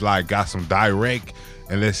 Unless it's like got some direct,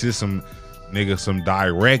 unless it's some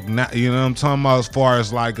direct, you know what I'm talking about? As far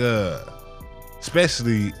as like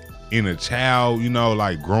especially in a child, you know,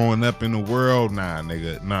 like growing up in the world, nah,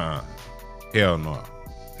 nigga, nah. Hell no.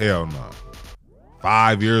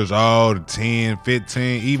 5 years old, 10,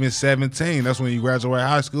 15, even 17, that's when you graduate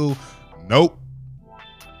high school. Nope.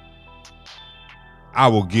 I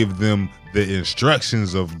will give them the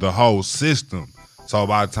instructions of the whole system. So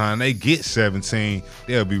by the time they get 17,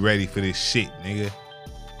 they'll be ready for this shit, nigga.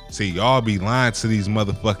 See, y'all be lying to these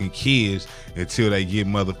motherfucking kids until they get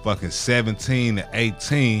motherfucking 17 to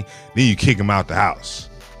 18, then you kick them out the house.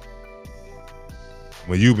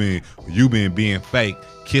 When you been being fake,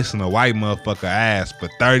 kissing a white motherfucker ass for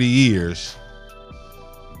 30 years,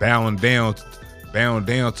 bowing down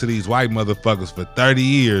to these white motherfuckers for 30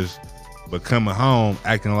 years, but coming home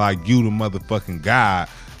acting like you the motherfucking God,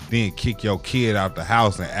 then kick your kid out the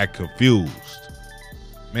house and act confused.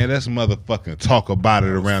 Man, that's motherfucking talk about it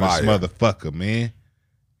around this motherfucker, man.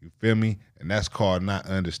 You feel me? And that's called not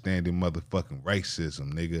understanding motherfucking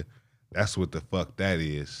racism, nigga. That's what the fuck that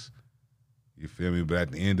is. You feel me? But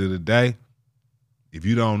at the end of the day, if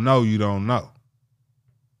you don't know, you don't know.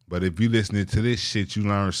 But if you listening to this shit, you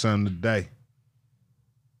learn something today.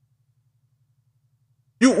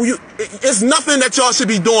 It's nothing that y'all should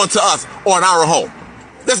be doing to us on our home.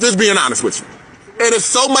 That's just being honest with you. And there's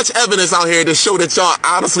so much evidence out here to show that y'all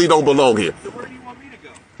honestly don't belong here. So where do you want me to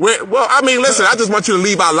go? Well, I mean, listen, I just want you to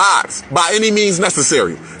leave our lives by any means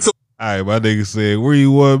necessary. So, All right, my nigga said, where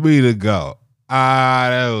you want me to go? Ah,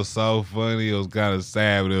 that was so funny. It was kind of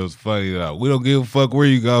sad, but it was funny, though. We don't give a fuck where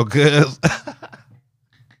you go, cuz.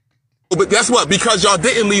 but guess what? Because y'all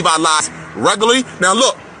didn't leave our lives regularly. Now,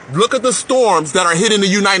 look at the storms that are hitting the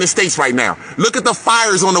United States right now. Look at the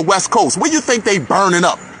fires on the West Coast. Where you think they burning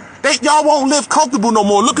up? Y'all won't live comfortable no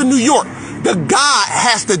more. Look at New York. The God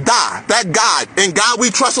has to die. That God, and God we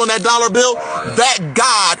trust on that dollar bill, that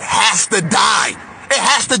God has to die. It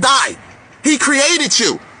has to die. He created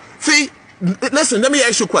you. See, listen, let me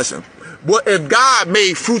ask you a question. What if God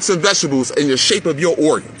made fruits and vegetables in the shape of your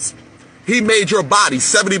organs? He made your body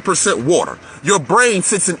 70% water. Your brain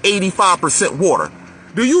sits in 85% water.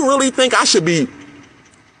 Do you really think I should be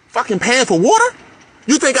fucking paying for water?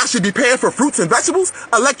 You think I should be paying for fruits and vegetables?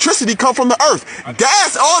 Electricity come from the earth.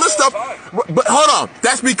 Gas, all this stuff. But hold on.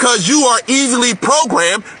 That's because you are easily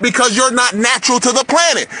programmed because you're not natural to the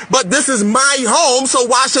planet. But this is my home, so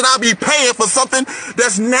why should I be paying for something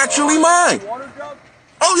that's naturally mine?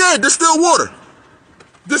 Oh, yeah, distilled water.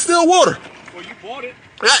 Distilled water. Well, you bought it.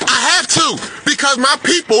 I have to, because my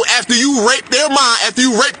people, after you rape their mind, after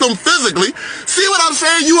you rape them physically, see what I'm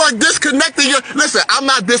saying? You are disconnecting listen, I'm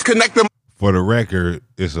not disconnecting. For the record,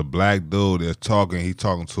 it's a black dude that's talking. He's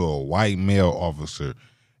talking to a white male officer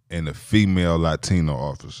and a female Latino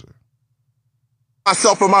officer.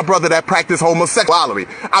 Myself from my brother that practice homosexuality.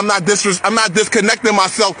 I'm not disconnecting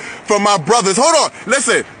myself from my brothers. Hold on,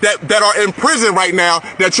 listen, that are in prison right now.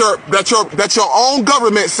 That your own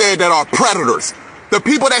government said that are predators. The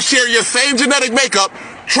people that share your same genetic makeup,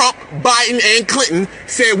 Trump, Biden, and Clinton,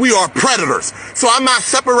 said we are predators. So I'm not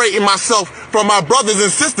separating myself from my brothers and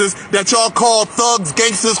sisters that y'all call thugs,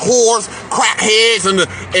 gangsters, whores, crackheads,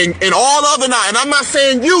 and all other now. And I'm not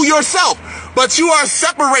saying you yourself, but you are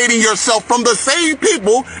separating yourself from the same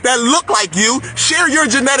people that look like you, share your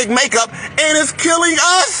genetic makeup, and it's killing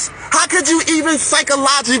us. How could you even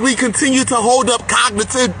psychologically continue to hold up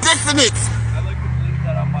cognitive dissonance?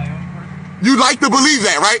 You like to believe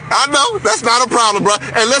that, right? I know. That's not a problem, bro.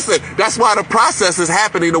 And listen, that's why the process is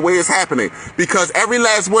happening the way it's happening. Because every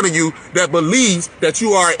last one of you that believes that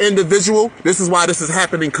you are an individual, this is why this is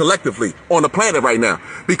happening collectively on the planet right now.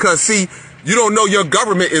 Because, see, you don't know your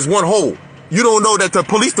government is one whole. You don't know that the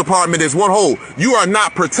police department is one whole. You are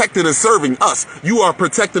not protecting and serving us. You are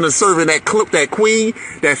protecting and serving that queen,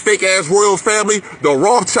 that fake ass royal family, the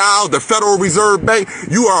Rothschild, the Federal Reserve Bank.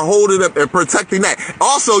 You are holding up and protecting that.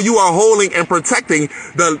 Also, you are holding and protecting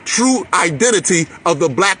the true identity of the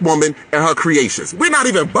black woman and her creations. We're not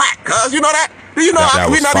even black, cuz. You know that? Do you know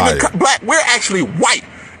we're not even black? We're actually white.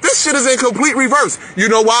 This shit is in complete reverse. You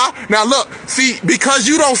know why? Now look, see, because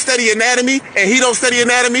you don't study anatomy and he don't study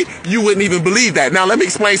anatomy, you wouldn't even believe that. Now let me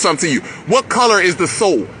explain something to you. What color is the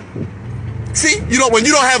soul? See, you know, when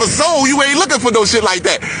you don't have a soul, you ain't looking for no shit like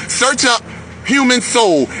that. Search up human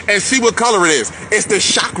soul and see what color it is. It's the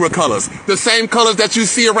chakra colors, the same colors that you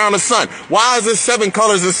see around the sun. Why is there 7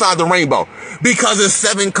 colors inside the rainbow? Because there's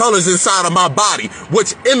 7 colors inside of my body,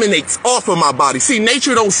 which emanates off of my body. See,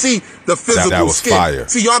 nature don't see the physical skin. Fire.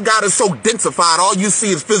 See, y'all got it so densified, all you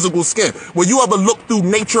see is physical skin. When you ever look through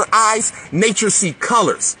nature eyes, nature see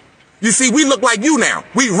colors. You see, we look like you now.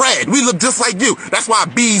 We red. We look just like you. That's why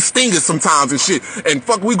bees sting us sometimes and shit. And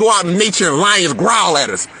fuck, we go out in nature and lions growl at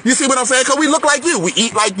us. You see what I'm saying? Because we look like you. We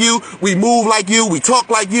eat like you. We move like you. We talk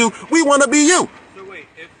like you. We want to be you. So wait,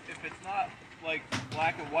 if it's not like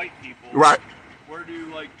black and white people, right? Where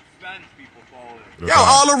do like Spanish people fall in? Yo,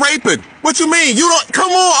 all the raping. What you mean? You don't,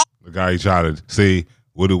 come on. The guy he tried to see.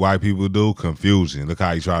 What do white people do? Confusion. Look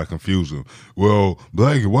how he try to confuse them. Well,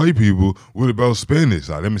 black and white people, what about Spanish?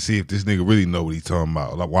 Like, let me see if this nigga really know what he talking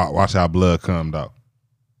about. Like, watch how blood comes out.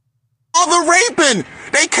 All the raping.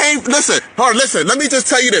 They came, listen, let me just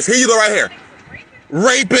tell you this. Here you go right here.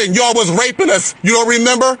 Raping. Y'all was raping us. You don't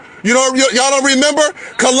remember? Y'all don't remember?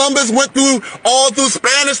 Columbus went all through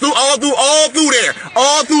Spanish, all through there,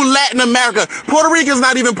 all through Latin America. Puerto Rican's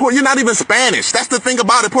not even, you're not even Spanish. That's the thing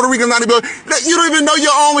about it. Puerto Rican's not even, you don't even know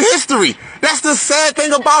your own history. That's the sad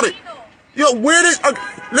thing about it. Yo, where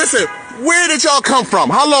did y'all come from?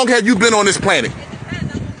 How long have you been on this planet?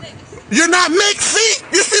 You're not mixed, see?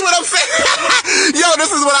 You see what I'm saying? Yo,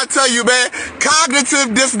 this is what I tell you, man.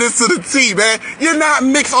 Cognitive dissonance to the T, man. You're not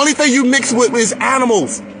mixed. Only thing you mix with is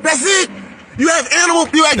animals. That's it. You have animal,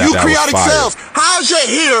 you have eukaryotic cells. How's your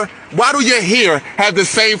hair? Why do your hair have the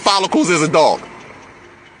same follicles as a dog?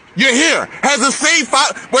 Your hair has the same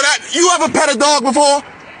you ever pet a dog before?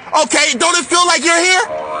 Okay, don't it feel like your hair?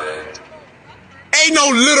 Ain't no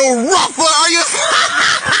little rougher, are you?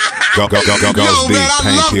 Go Yo, deep, man, I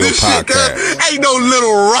Pain love Kill this shit, cuz. Podcast. Ain't no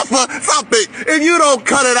little rougher. Something. If you don't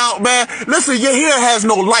cut it out, man, listen, your hair has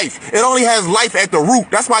no life. It only has life at the root.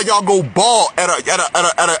 That's why y'all go bald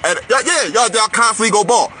y'all constantly go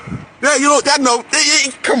bald. Yeah, you know, that no,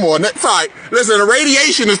 come on, that's all right. Listen, the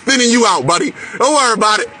radiation is thinning you out, buddy. Don't worry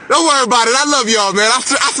about it. Don't worry about it. I love y'all, man. I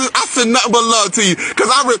send nothing but love to you.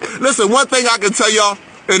 Cause listen, one thing I can tell y'all,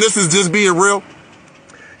 and this is just being real,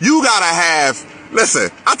 you gotta have, listen,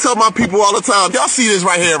 I tell my people all the time, y'all see this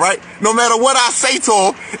right here, right? No matter what I say to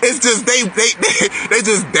them, it's just, they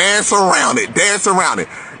just dance around it. There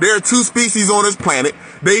are two species on this planet.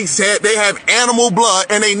 They have animal blood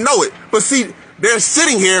and they know it. But see, they're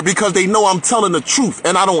sitting here because they know I'm telling the truth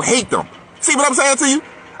and I don't hate them. See what I'm saying to you?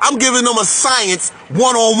 I'm giving them a science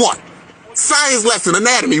one-on-one. Science lesson,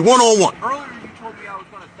 anatomy, one-on-one. Earlier you told me I was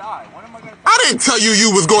going to die. When am I going to die? I didn't tell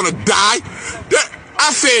you was going to die.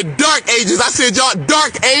 I said dark ages. I said y'all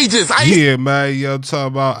dark ages. Yeah, man. Yo, talk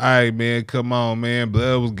about, all right, man, come on, man.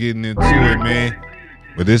 Blood was getting into it, man.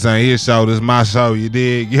 But this ain't his show. This my show, you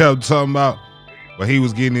dig? You know what I'm talking about? But he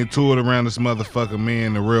was getting into it around this motherfucker,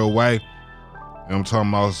 man, the real way. You know what I'm talking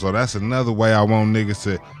about? So that's another way I want niggas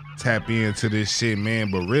to tap into this shit, man.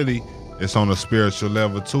 But really, it's on a spiritual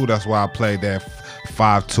level, too. That's why I played that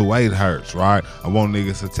 528 hertz, right? I want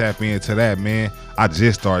niggas to tap into that, man. I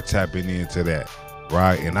just started tapping into that.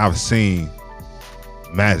 Right, and I've seen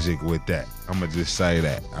magic with that. I'm gonna just say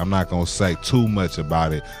that. I'm not gonna say too much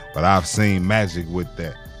about it, but I've seen magic with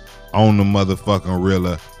that on the motherfucking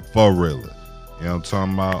realer for realer. You know what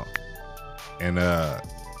I'm talking about? And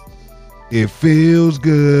it feels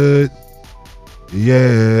good,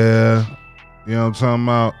 yeah. You know what I'm talking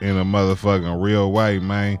about? In a motherfucking real way,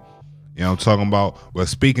 man. You know what I'm talking about? But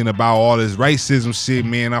speaking about all this racism shit,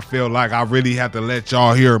 man, I feel like I really have to let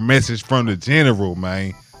y'all hear a message from the general,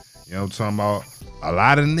 man. You know what I'm talking about? A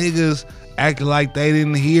lot of niggas act like they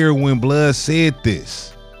didn't hear when Blood said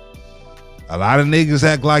this. A lot of niggas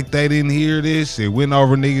act like they didn't hear this. It went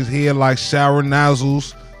over niggas' head like shower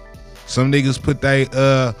nozzles. Some niggas put they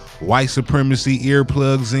white supremacy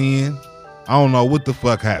earplugs in. I don't know what the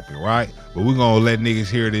fuck happened, right? But we're gonna let niggas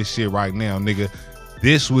hear this shit right now, nigga.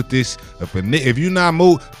 This with this, if you not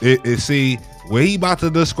moved, see, what he about to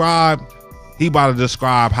describe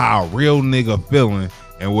how a real nigga feeling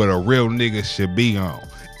and what a real nigga should be on.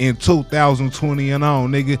 In 2020 and on,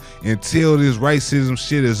 nigga, until this racism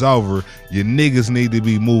shit is over, your niggas need to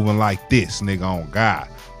be moving like this, nigga, on God.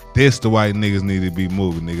 This the way niggas need to be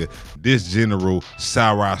moving, nigga. This General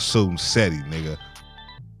Sarah Suit Seti, nigga.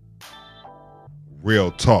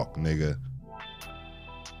 Real talk, nigga.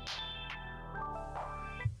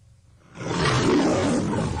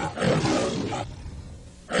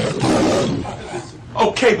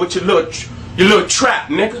 Okay, but you little trap,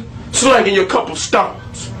 nigga, slinging your couple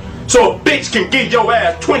stones. So a bitch can give your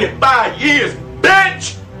ass 25 years,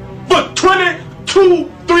 bitch, for 22,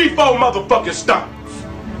 3, 4 motherfucking stones.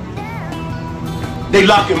 They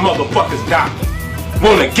locking motherfuckers down.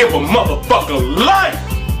 Wanna give a motherfucker life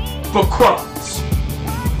for crumbs.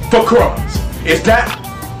 For crumbs. Is that?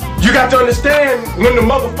 You got to understand when the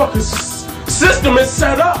motherfucking system is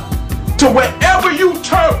set up to wherever you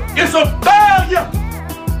turn, it's a failure.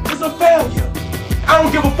 It's a failure. I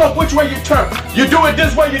don't give a fuck which way you turn. You do it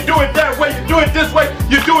this way, you do it that way, you do it this way,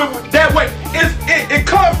 you do it that way. It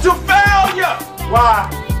comes to failure. Why?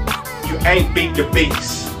 You ain't beat the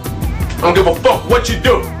beast. I don't give a fuck what you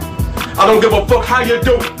do. I don't give a fuck how you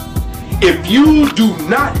do it. If you do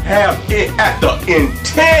not have it at the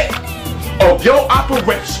intent of your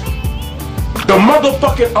operation, the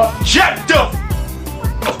motherfucking objective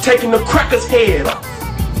of taking the cracker's head off,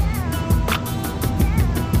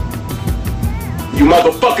 you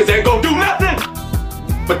motherfuckers ain't gonna do nothing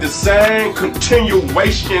but the same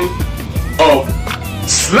continuation of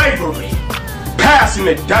slavery, passing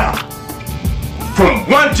it down from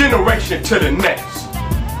one generation to the next.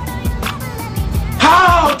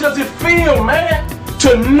 How does it feel, man,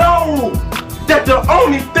 to know that the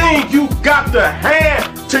only thing you got to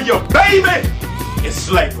hand to your baby is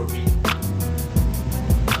slavery?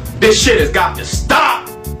 This shit has got to stop.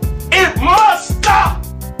 It must stop.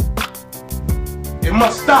 It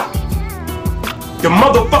must stop. The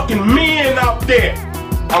motherfucking men out there,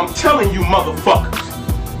 I'm telling you motherfuckers,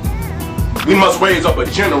 we must raise up a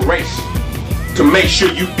generation to make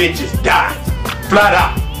sure you bitches die. Flat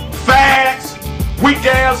out. Fags, weak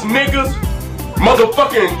ass niggas,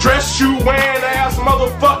 motherfucking dress shoe wearing ass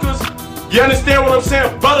motherfuckers. You understand what I'm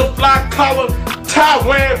saying? Butterfly collar, tie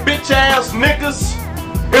wearing bitch ass niggas.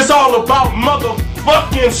 It's all about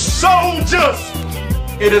motherfucking soldiers.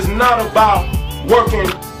 It is not about working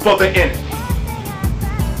for the enemy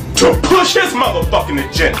to push his motherfucking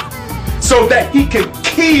agenda so that he can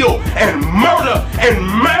kill and murder and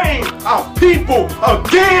maim our people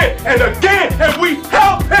again and again, and we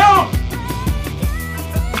help him.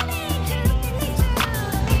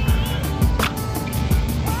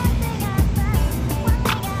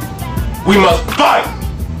 We must fight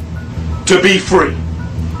to be free.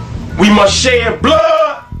 We must shed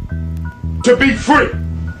blood to be free.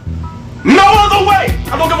 No other way.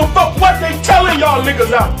 I don't give a fuck what they telling y'all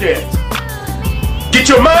niggas out there. Get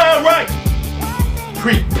your mind right.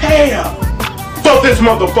 Prepare for this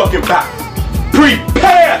motherfucking battle.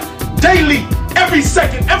 Prepare daily, every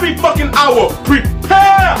second, every fucking hour.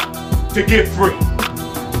 Prepare to get free.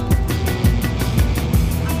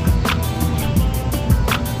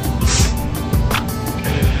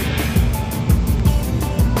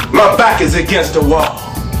 My back is against the wall.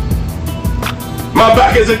 My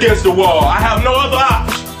back is against the wall. I have no other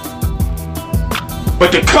option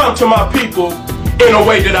but to come to my people in a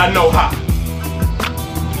way that I know how.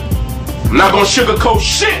 I'm not gonna sugarcoat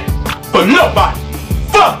shit for nobody.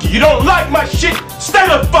 Fuck you. You don't like my shit? Stay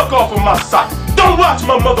the fuck off of my site. Don't watch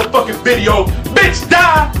my motherfucking video. Bitch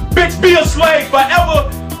die. Bitch be a slave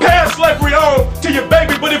forever. Pass slavery on to your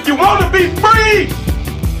baby. But if you wanna be free,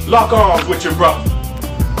 lock arms with your brother.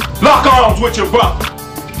 Lock arms with your brother.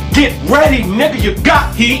 Get ready, nigga. You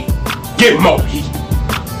got heat. Get more heat.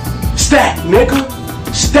 Stack, nigga.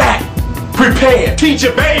 Stack. Prepare. Teach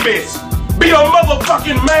your babies. Be a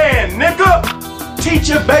motherfucking man, nigga. Teach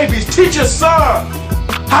your babies. Teach your son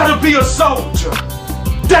how to be a soldier.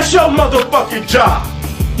 That's your motherfucking job.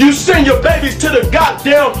 You send your babies to the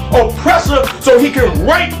goddamn oppressor so he can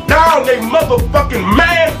rape down their motherfucking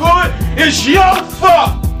manhood. It's your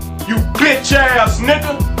fault, you bitch ass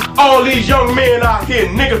nigga. All these young men out here,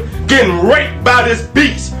 nigga, getting raped by this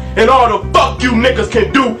beast. And all the fuck you niggas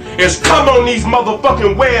can do is come on these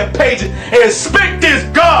motherfucking web pages and spit this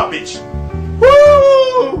garbage.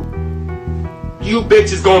 Woo! You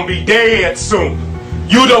bitches gonna be dead soon.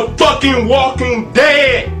 You the fucking walking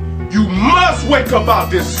dead. You must wake up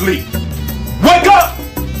out this sleep. Wake up!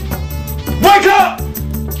 Wake up!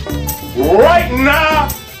 Right now,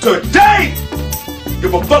 today,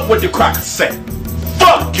 give a fuck what the crackers say.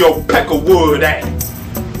 Fuck your Peckerwood ass.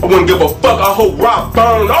 I wouldn't give a fuck. I hope Rob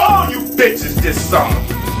burned all you bitches this summer.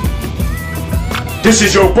 This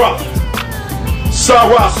is your brother,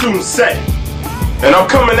 Sarah Soon say. And I'm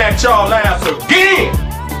coming at y'all ass again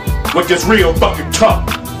with this real fucking talk.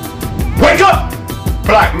 Wake up,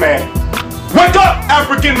 black man. Wake up,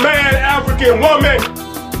 African man, African woman.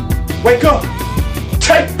 Wake up.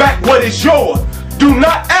 Take back what is yours. Do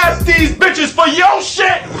not ask these bitches for your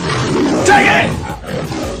shit. Take it.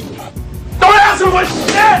 Don't ask them for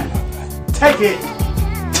shit. Take it.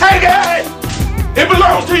 Take it. It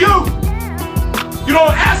belongs to you. You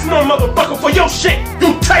don't ask no motherfucker for your shit.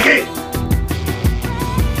 You take it.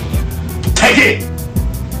 Take it.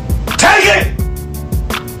 Take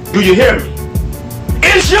it. Do you hear me?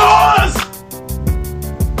 It's yours.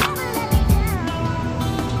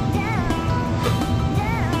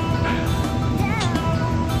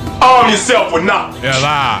 Arm yourself with knowledge.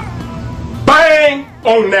 Yeah, Bang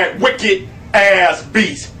on that wicked ass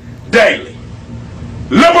beast daily.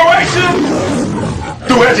 Liberation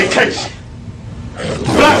through education.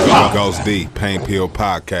 Black power. Goes Deep, Pain Pill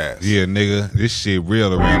Podcast. Yeah, nigga, this shit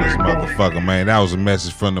real around this motherfucker, man. That was a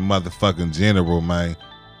message from the motherfucking general, man.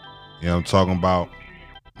 You know what I'm talking about?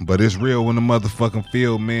 But it's real when the motherfucking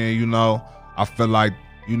field, man, you know. I feel like,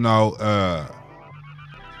 you know,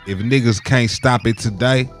 if niggas can't stop it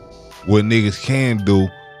today, what niggas can do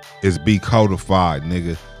is be codified,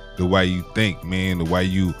 nigga. The way you think, man, the way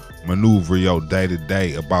you maneuver your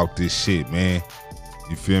day-to-day about this shit, man.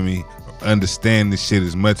 You feel me? Understand this shit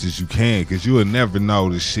as much as you can, because you will never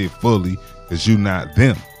know this shit fully, because you not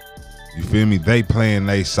them. You feel me? They playing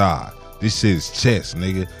their side. This shit is chess,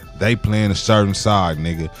 nigga. They playing a certain side,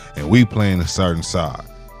 nigga, and we playing a certain side.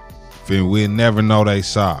 You feel me? We'll never know they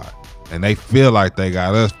side. And they feel like they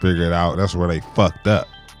got us figured out. That's where they fucked up.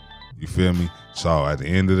 You feel me? So at the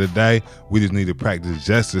end of the day, we just need to practice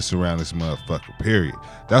justice around this motherfucker, period.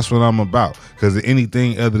 That's what I'm about. Because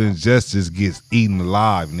anything other than justice gets eaten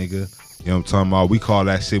alive, nigga. You know what I'm talking about? We call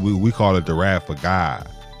that shit, we call it the wrath of God.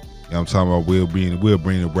 You know what I'm talking about? We'll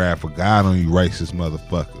bring the wrath of God on you racist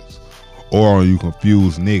motherfuckers. Or on you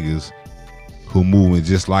confused niggas who moving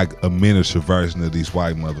just like a miniature version of these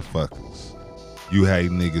white motherfuckers. You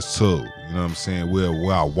hate niggas too. You know what I'm saying?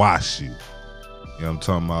 We'll wash you. You know what I'm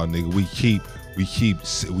talking about, nigga? We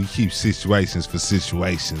keep situations for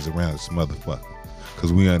situations around this motherfucker.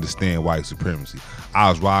 because we understand white supremacy. I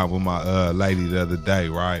was riding with my lady the other day,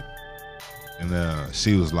 right? And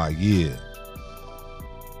she was like, yeah.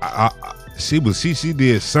 She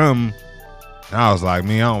did something, and I was like,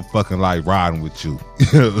 man, I don't fucking like riding with you.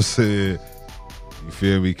 You know what I'm saying? You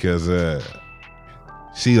feel me? Because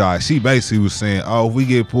she basically was saying, oh, if we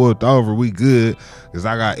get pulled over, we good, because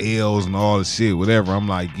I got L's and all the shit, whatever. I'm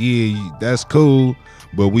like, yeah, that's cool,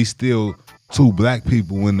 but we still two black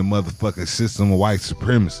people in the motherfucking system of white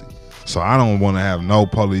supremacy. So I don't want to have no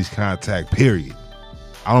police contact, period.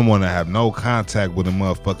 I don't want to have no contact with a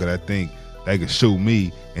motherfucker that think they could shoot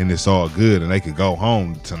me and it's all good and they could go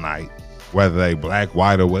home tonight, whether they black,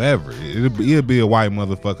 white, or whatever. It'll be a white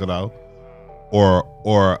motherfucker though, or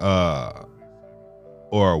a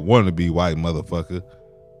wannabe white motherfucker.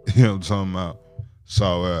 You know what I'm talking about?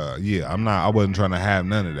 So yeah, I wasn't trying to have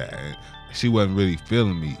none of that. And she wasn't really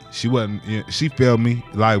feeling me. She felt me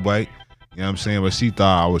lightweight. You know what I'm saying? But she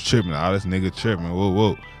thought I was tripping. Oh, this nigga tripping.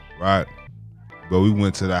 Whoa, right? But we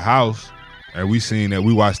went to the house and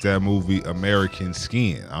we watched that movie American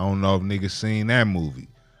Skin. I don't know if niggas seen that movie,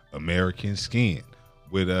 American Skin,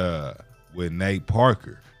 with Nate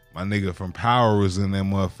Parker. My nigga from Power was in that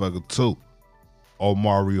motherfucker too.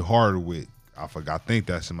 Omari Hardwick. I think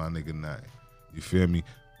that's my nigga name. You feel me?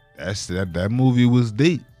 That movie was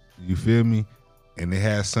deep. You feel me? And it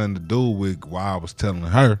had something to do with why I was telling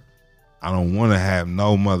her I don't want to have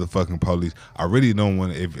no motherfucking police. I really don't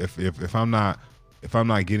want to. If I'm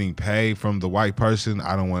not getting paid from the white person,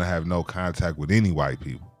 I don't want to have no contact with any white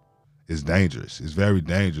people. It's dangerous. It's very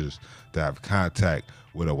dangerous to have contact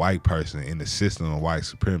with a white person in the system of white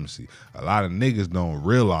supremacy. A lot of niggas don't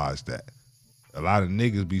realize that. A lot of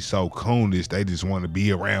niggas be so coonish, they just want to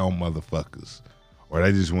be around motherfuckers. Or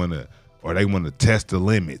they want to test the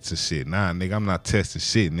limits and shit. Nah, nigga, I'm not testing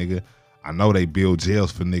shit, nigga. I know they build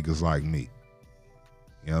jails for niggas like me.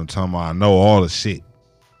 You know what I'm talking about? I know all the shit.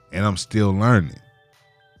 And I'm still learning.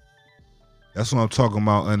 That's what I'm talking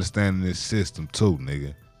about, understanding this system too, nigga. You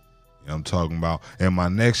know what I'm talking about? And my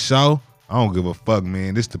next show, I don't give a fuck,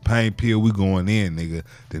 man. This the pain pill we going in, nigga.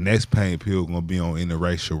 The next pain pill gonna be on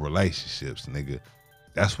interracial relationships, nigga.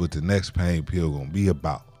 That's what the next pain pill gonna be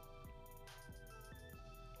about.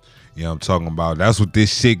 You know what I'm talking about? That's what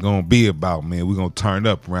this shit gonna be about, man. We gonna turn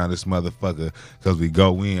up around this motherfucker because we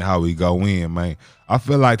go in how we go in, man. I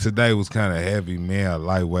feel like today was kind of heavy, man.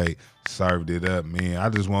 Lightweight served it up, man. I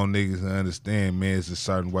just want niggas to understand, man, it's a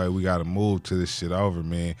certain way we gotta move to this shit over,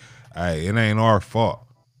 man. Hey, it ain't our fault.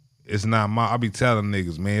 It's not I be telling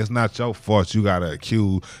niggas, man, it's not your fault you gotta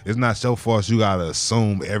accuse. It's not your fault you gotta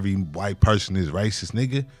assume every white person is racist,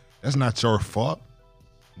 nigga. That's not your fault.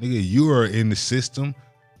 Nigga, you are in the system.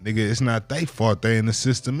 Nigga, it's not their fault they in the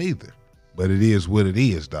system either. But it is what it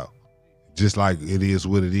is, though. Just like it is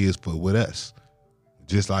what it is with us.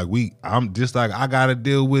 Just like I gotta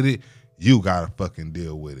deal with it, you gotta fucking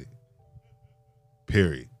deal with it.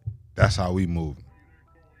 Period. That's how we moving.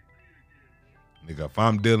 Nigga, if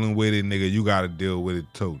I'm dealing with it, nigga, you gotta deal with it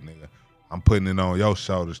too, nigga. I'm putting it on your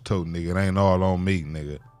shoulders too, nigga. It ain't all on me,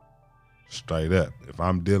 nigga. Straight up. If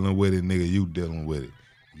I'm dealing with it, nigga, you dealing with it.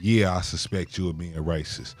 Yeah, I suspect you of being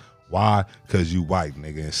racist. Why? Because you white,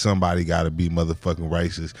 nigga, and somebody got to be motherfucking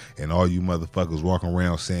racist, and all you motherfuckers walking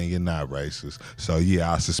around saying you're not racist. So,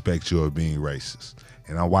 yeah, I suspect you of being racist.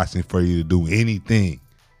 And I'm watching for you to do anything.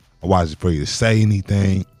 I'm watching for you to say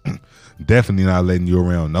anything. Definitely not letting you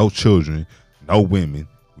around no children, no women.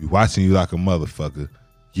 We watching you like a motherfucker.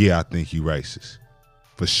 Yeah, I think you racist.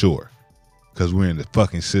 For sure. Because we're in the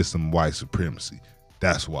fucking system of white supremacy.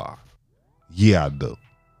 That's why. Yeah, I do.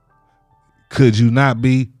 Could you not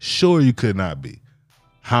be? Sure you could not be.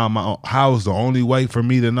 How is the only way for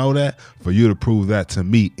me to know that? For you to prove that to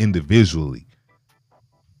me individually.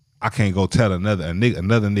 I can't go tell another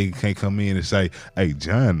nigga can't come in and say, hey,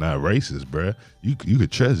 John not racist, bruh. You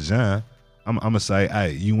could trust John. I'm going to say,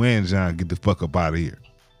 hey, you and John get the fuck up out of here.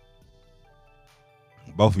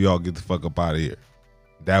 Both of y'all get the fuck up out of here.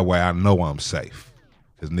 That way I know I'm safe.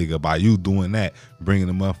 Because, nigga, by you doing that, bringing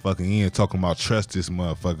the motherfucker in, talking about trust this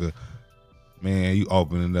motherfucker, man, you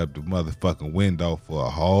opening up the motherfucking window for a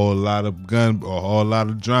whole lot of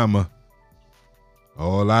drama, a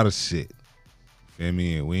whole lot of shit. Feel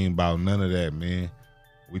me? And we ain't about none of that, man.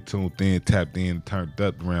 We tuned in, tapped in, turned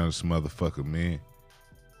up around this motherfucker, man.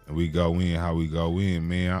 And we go in how we go in,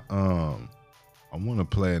 man. I want to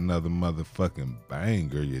play another motherfucking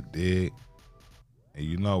banger, you dig? And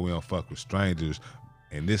you know we don't fuck with strangers.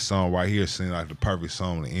 And this song right here seems like the perfect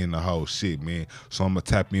song to end the whole shit, man. So I'm going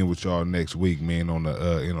to tap in with y'all next week, man, on the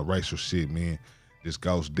interracial shit, man. This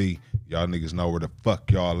Ghost D. Y'all niggas know where the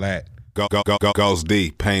fuck y'all at. Goes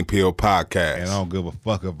D, Pain Pill Podcast. And I don't give a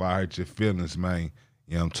fuck if I hurt your feelings, man.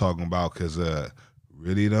 You know what I'm talking about? Because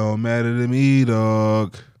really don't matter to me,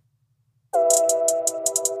 dog.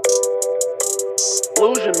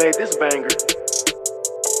 Illusion made this banger.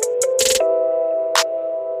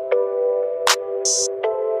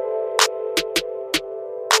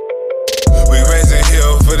 We raising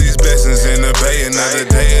hell for these blessings in the bay. Another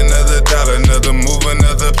day, another dollar, another move,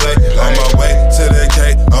 another play. On my way to the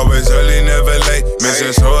K, always early, never late.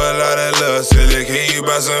 Mission show a lot of love, silly, can you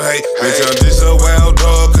buy some hate? Bitch, I'm just a wild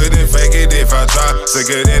dog, couldn't fake it if I try.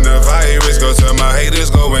 Sicker than the virus, go tell my haters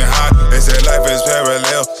going high. They say life is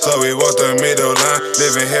parallel, so we walk the middle line.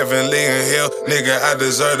 Living heavenly in hell, nigga, I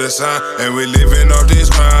deserve the sign. And we living off this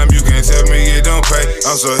crime, you can't tell me it don't pay.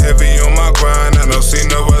 I'm so heavy on my grind, I don't see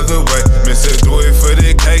no other way. Mister, do it for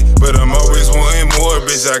the cake, but I'm always wanting more.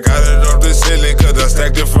 Bitch, I got it off the ceiling, cause I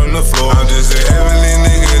stacked it from the floor. I'm just a heavenly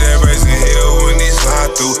nigga that raising hell when he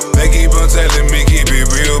slide through. They keep on telling me, keep it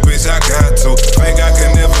real, bitch, I got to. Think I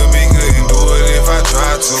can never be good and do it if I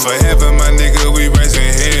try to. For heaven, my nigga, we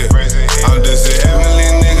raising hell. I'm just a heavenly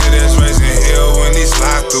nigga that's raising hell when he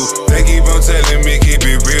slide through. They keep on telling me, keep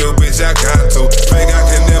it real, bitch, I got to. Think I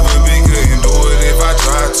can never be good and do it if I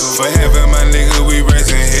try to. For heaven, my nigga, we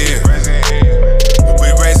raising hell. We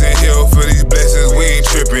raising hell for these blessings, we ain't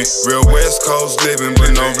tripping. Real West Coast living,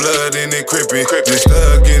 but no blood in it crippin'. Just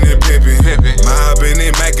thug in it pimpin'. Mob in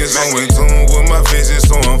it mackin', so in tune with my vision,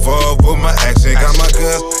 so involved with my action. Got my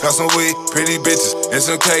guns, got some weed, pretty bitches, and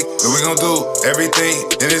some cake. And we gon' do everything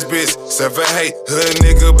in this bitch, except for hate. Hood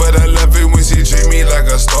nigga, but I love it when she treat me like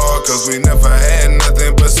a star. Cause we never had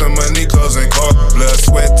nothing but some money, clothes, and cars. Blood,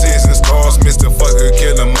 sweat, tears, and stars. Mr. Fucker,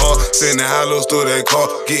 kill them all. Sending hollows through their car,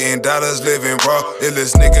 getting dollars, living raw.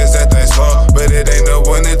 Illest niggas that they saw, but it ain't no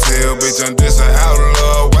one to tell. Bitch, I'm just an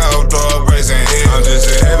outlaw, wild dog, raising hell. I'm just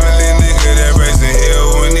a heavenly nigga that raising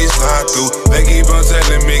hell when he slide through. They keep on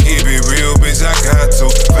telling me, keep it real, bitch, I got to.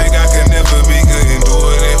 Think I can never be good and do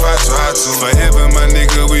it if I try to. For heaven, my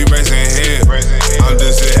nigga, we raising hell. I'm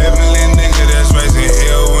just a heavenly nigga that's raising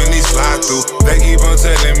hell when he slide through. They keep on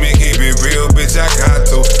telling me, keep it real, bitch, I got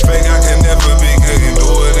to. Think I can never be good and do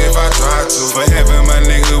it if I try to. For heaven, my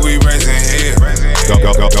nigga, we raising hell.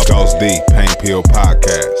 Goes D, Pain Pill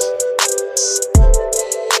Podcast.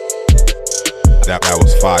 That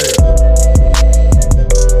was fire.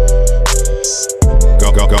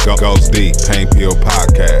 Goes D, Pain Pill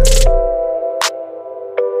Podcast.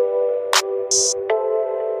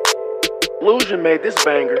 Illusion made this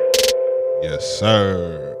banger. Yes,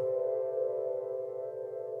 sir.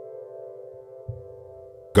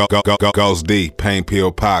 Goes D, Pain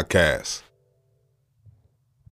Pill Podcast.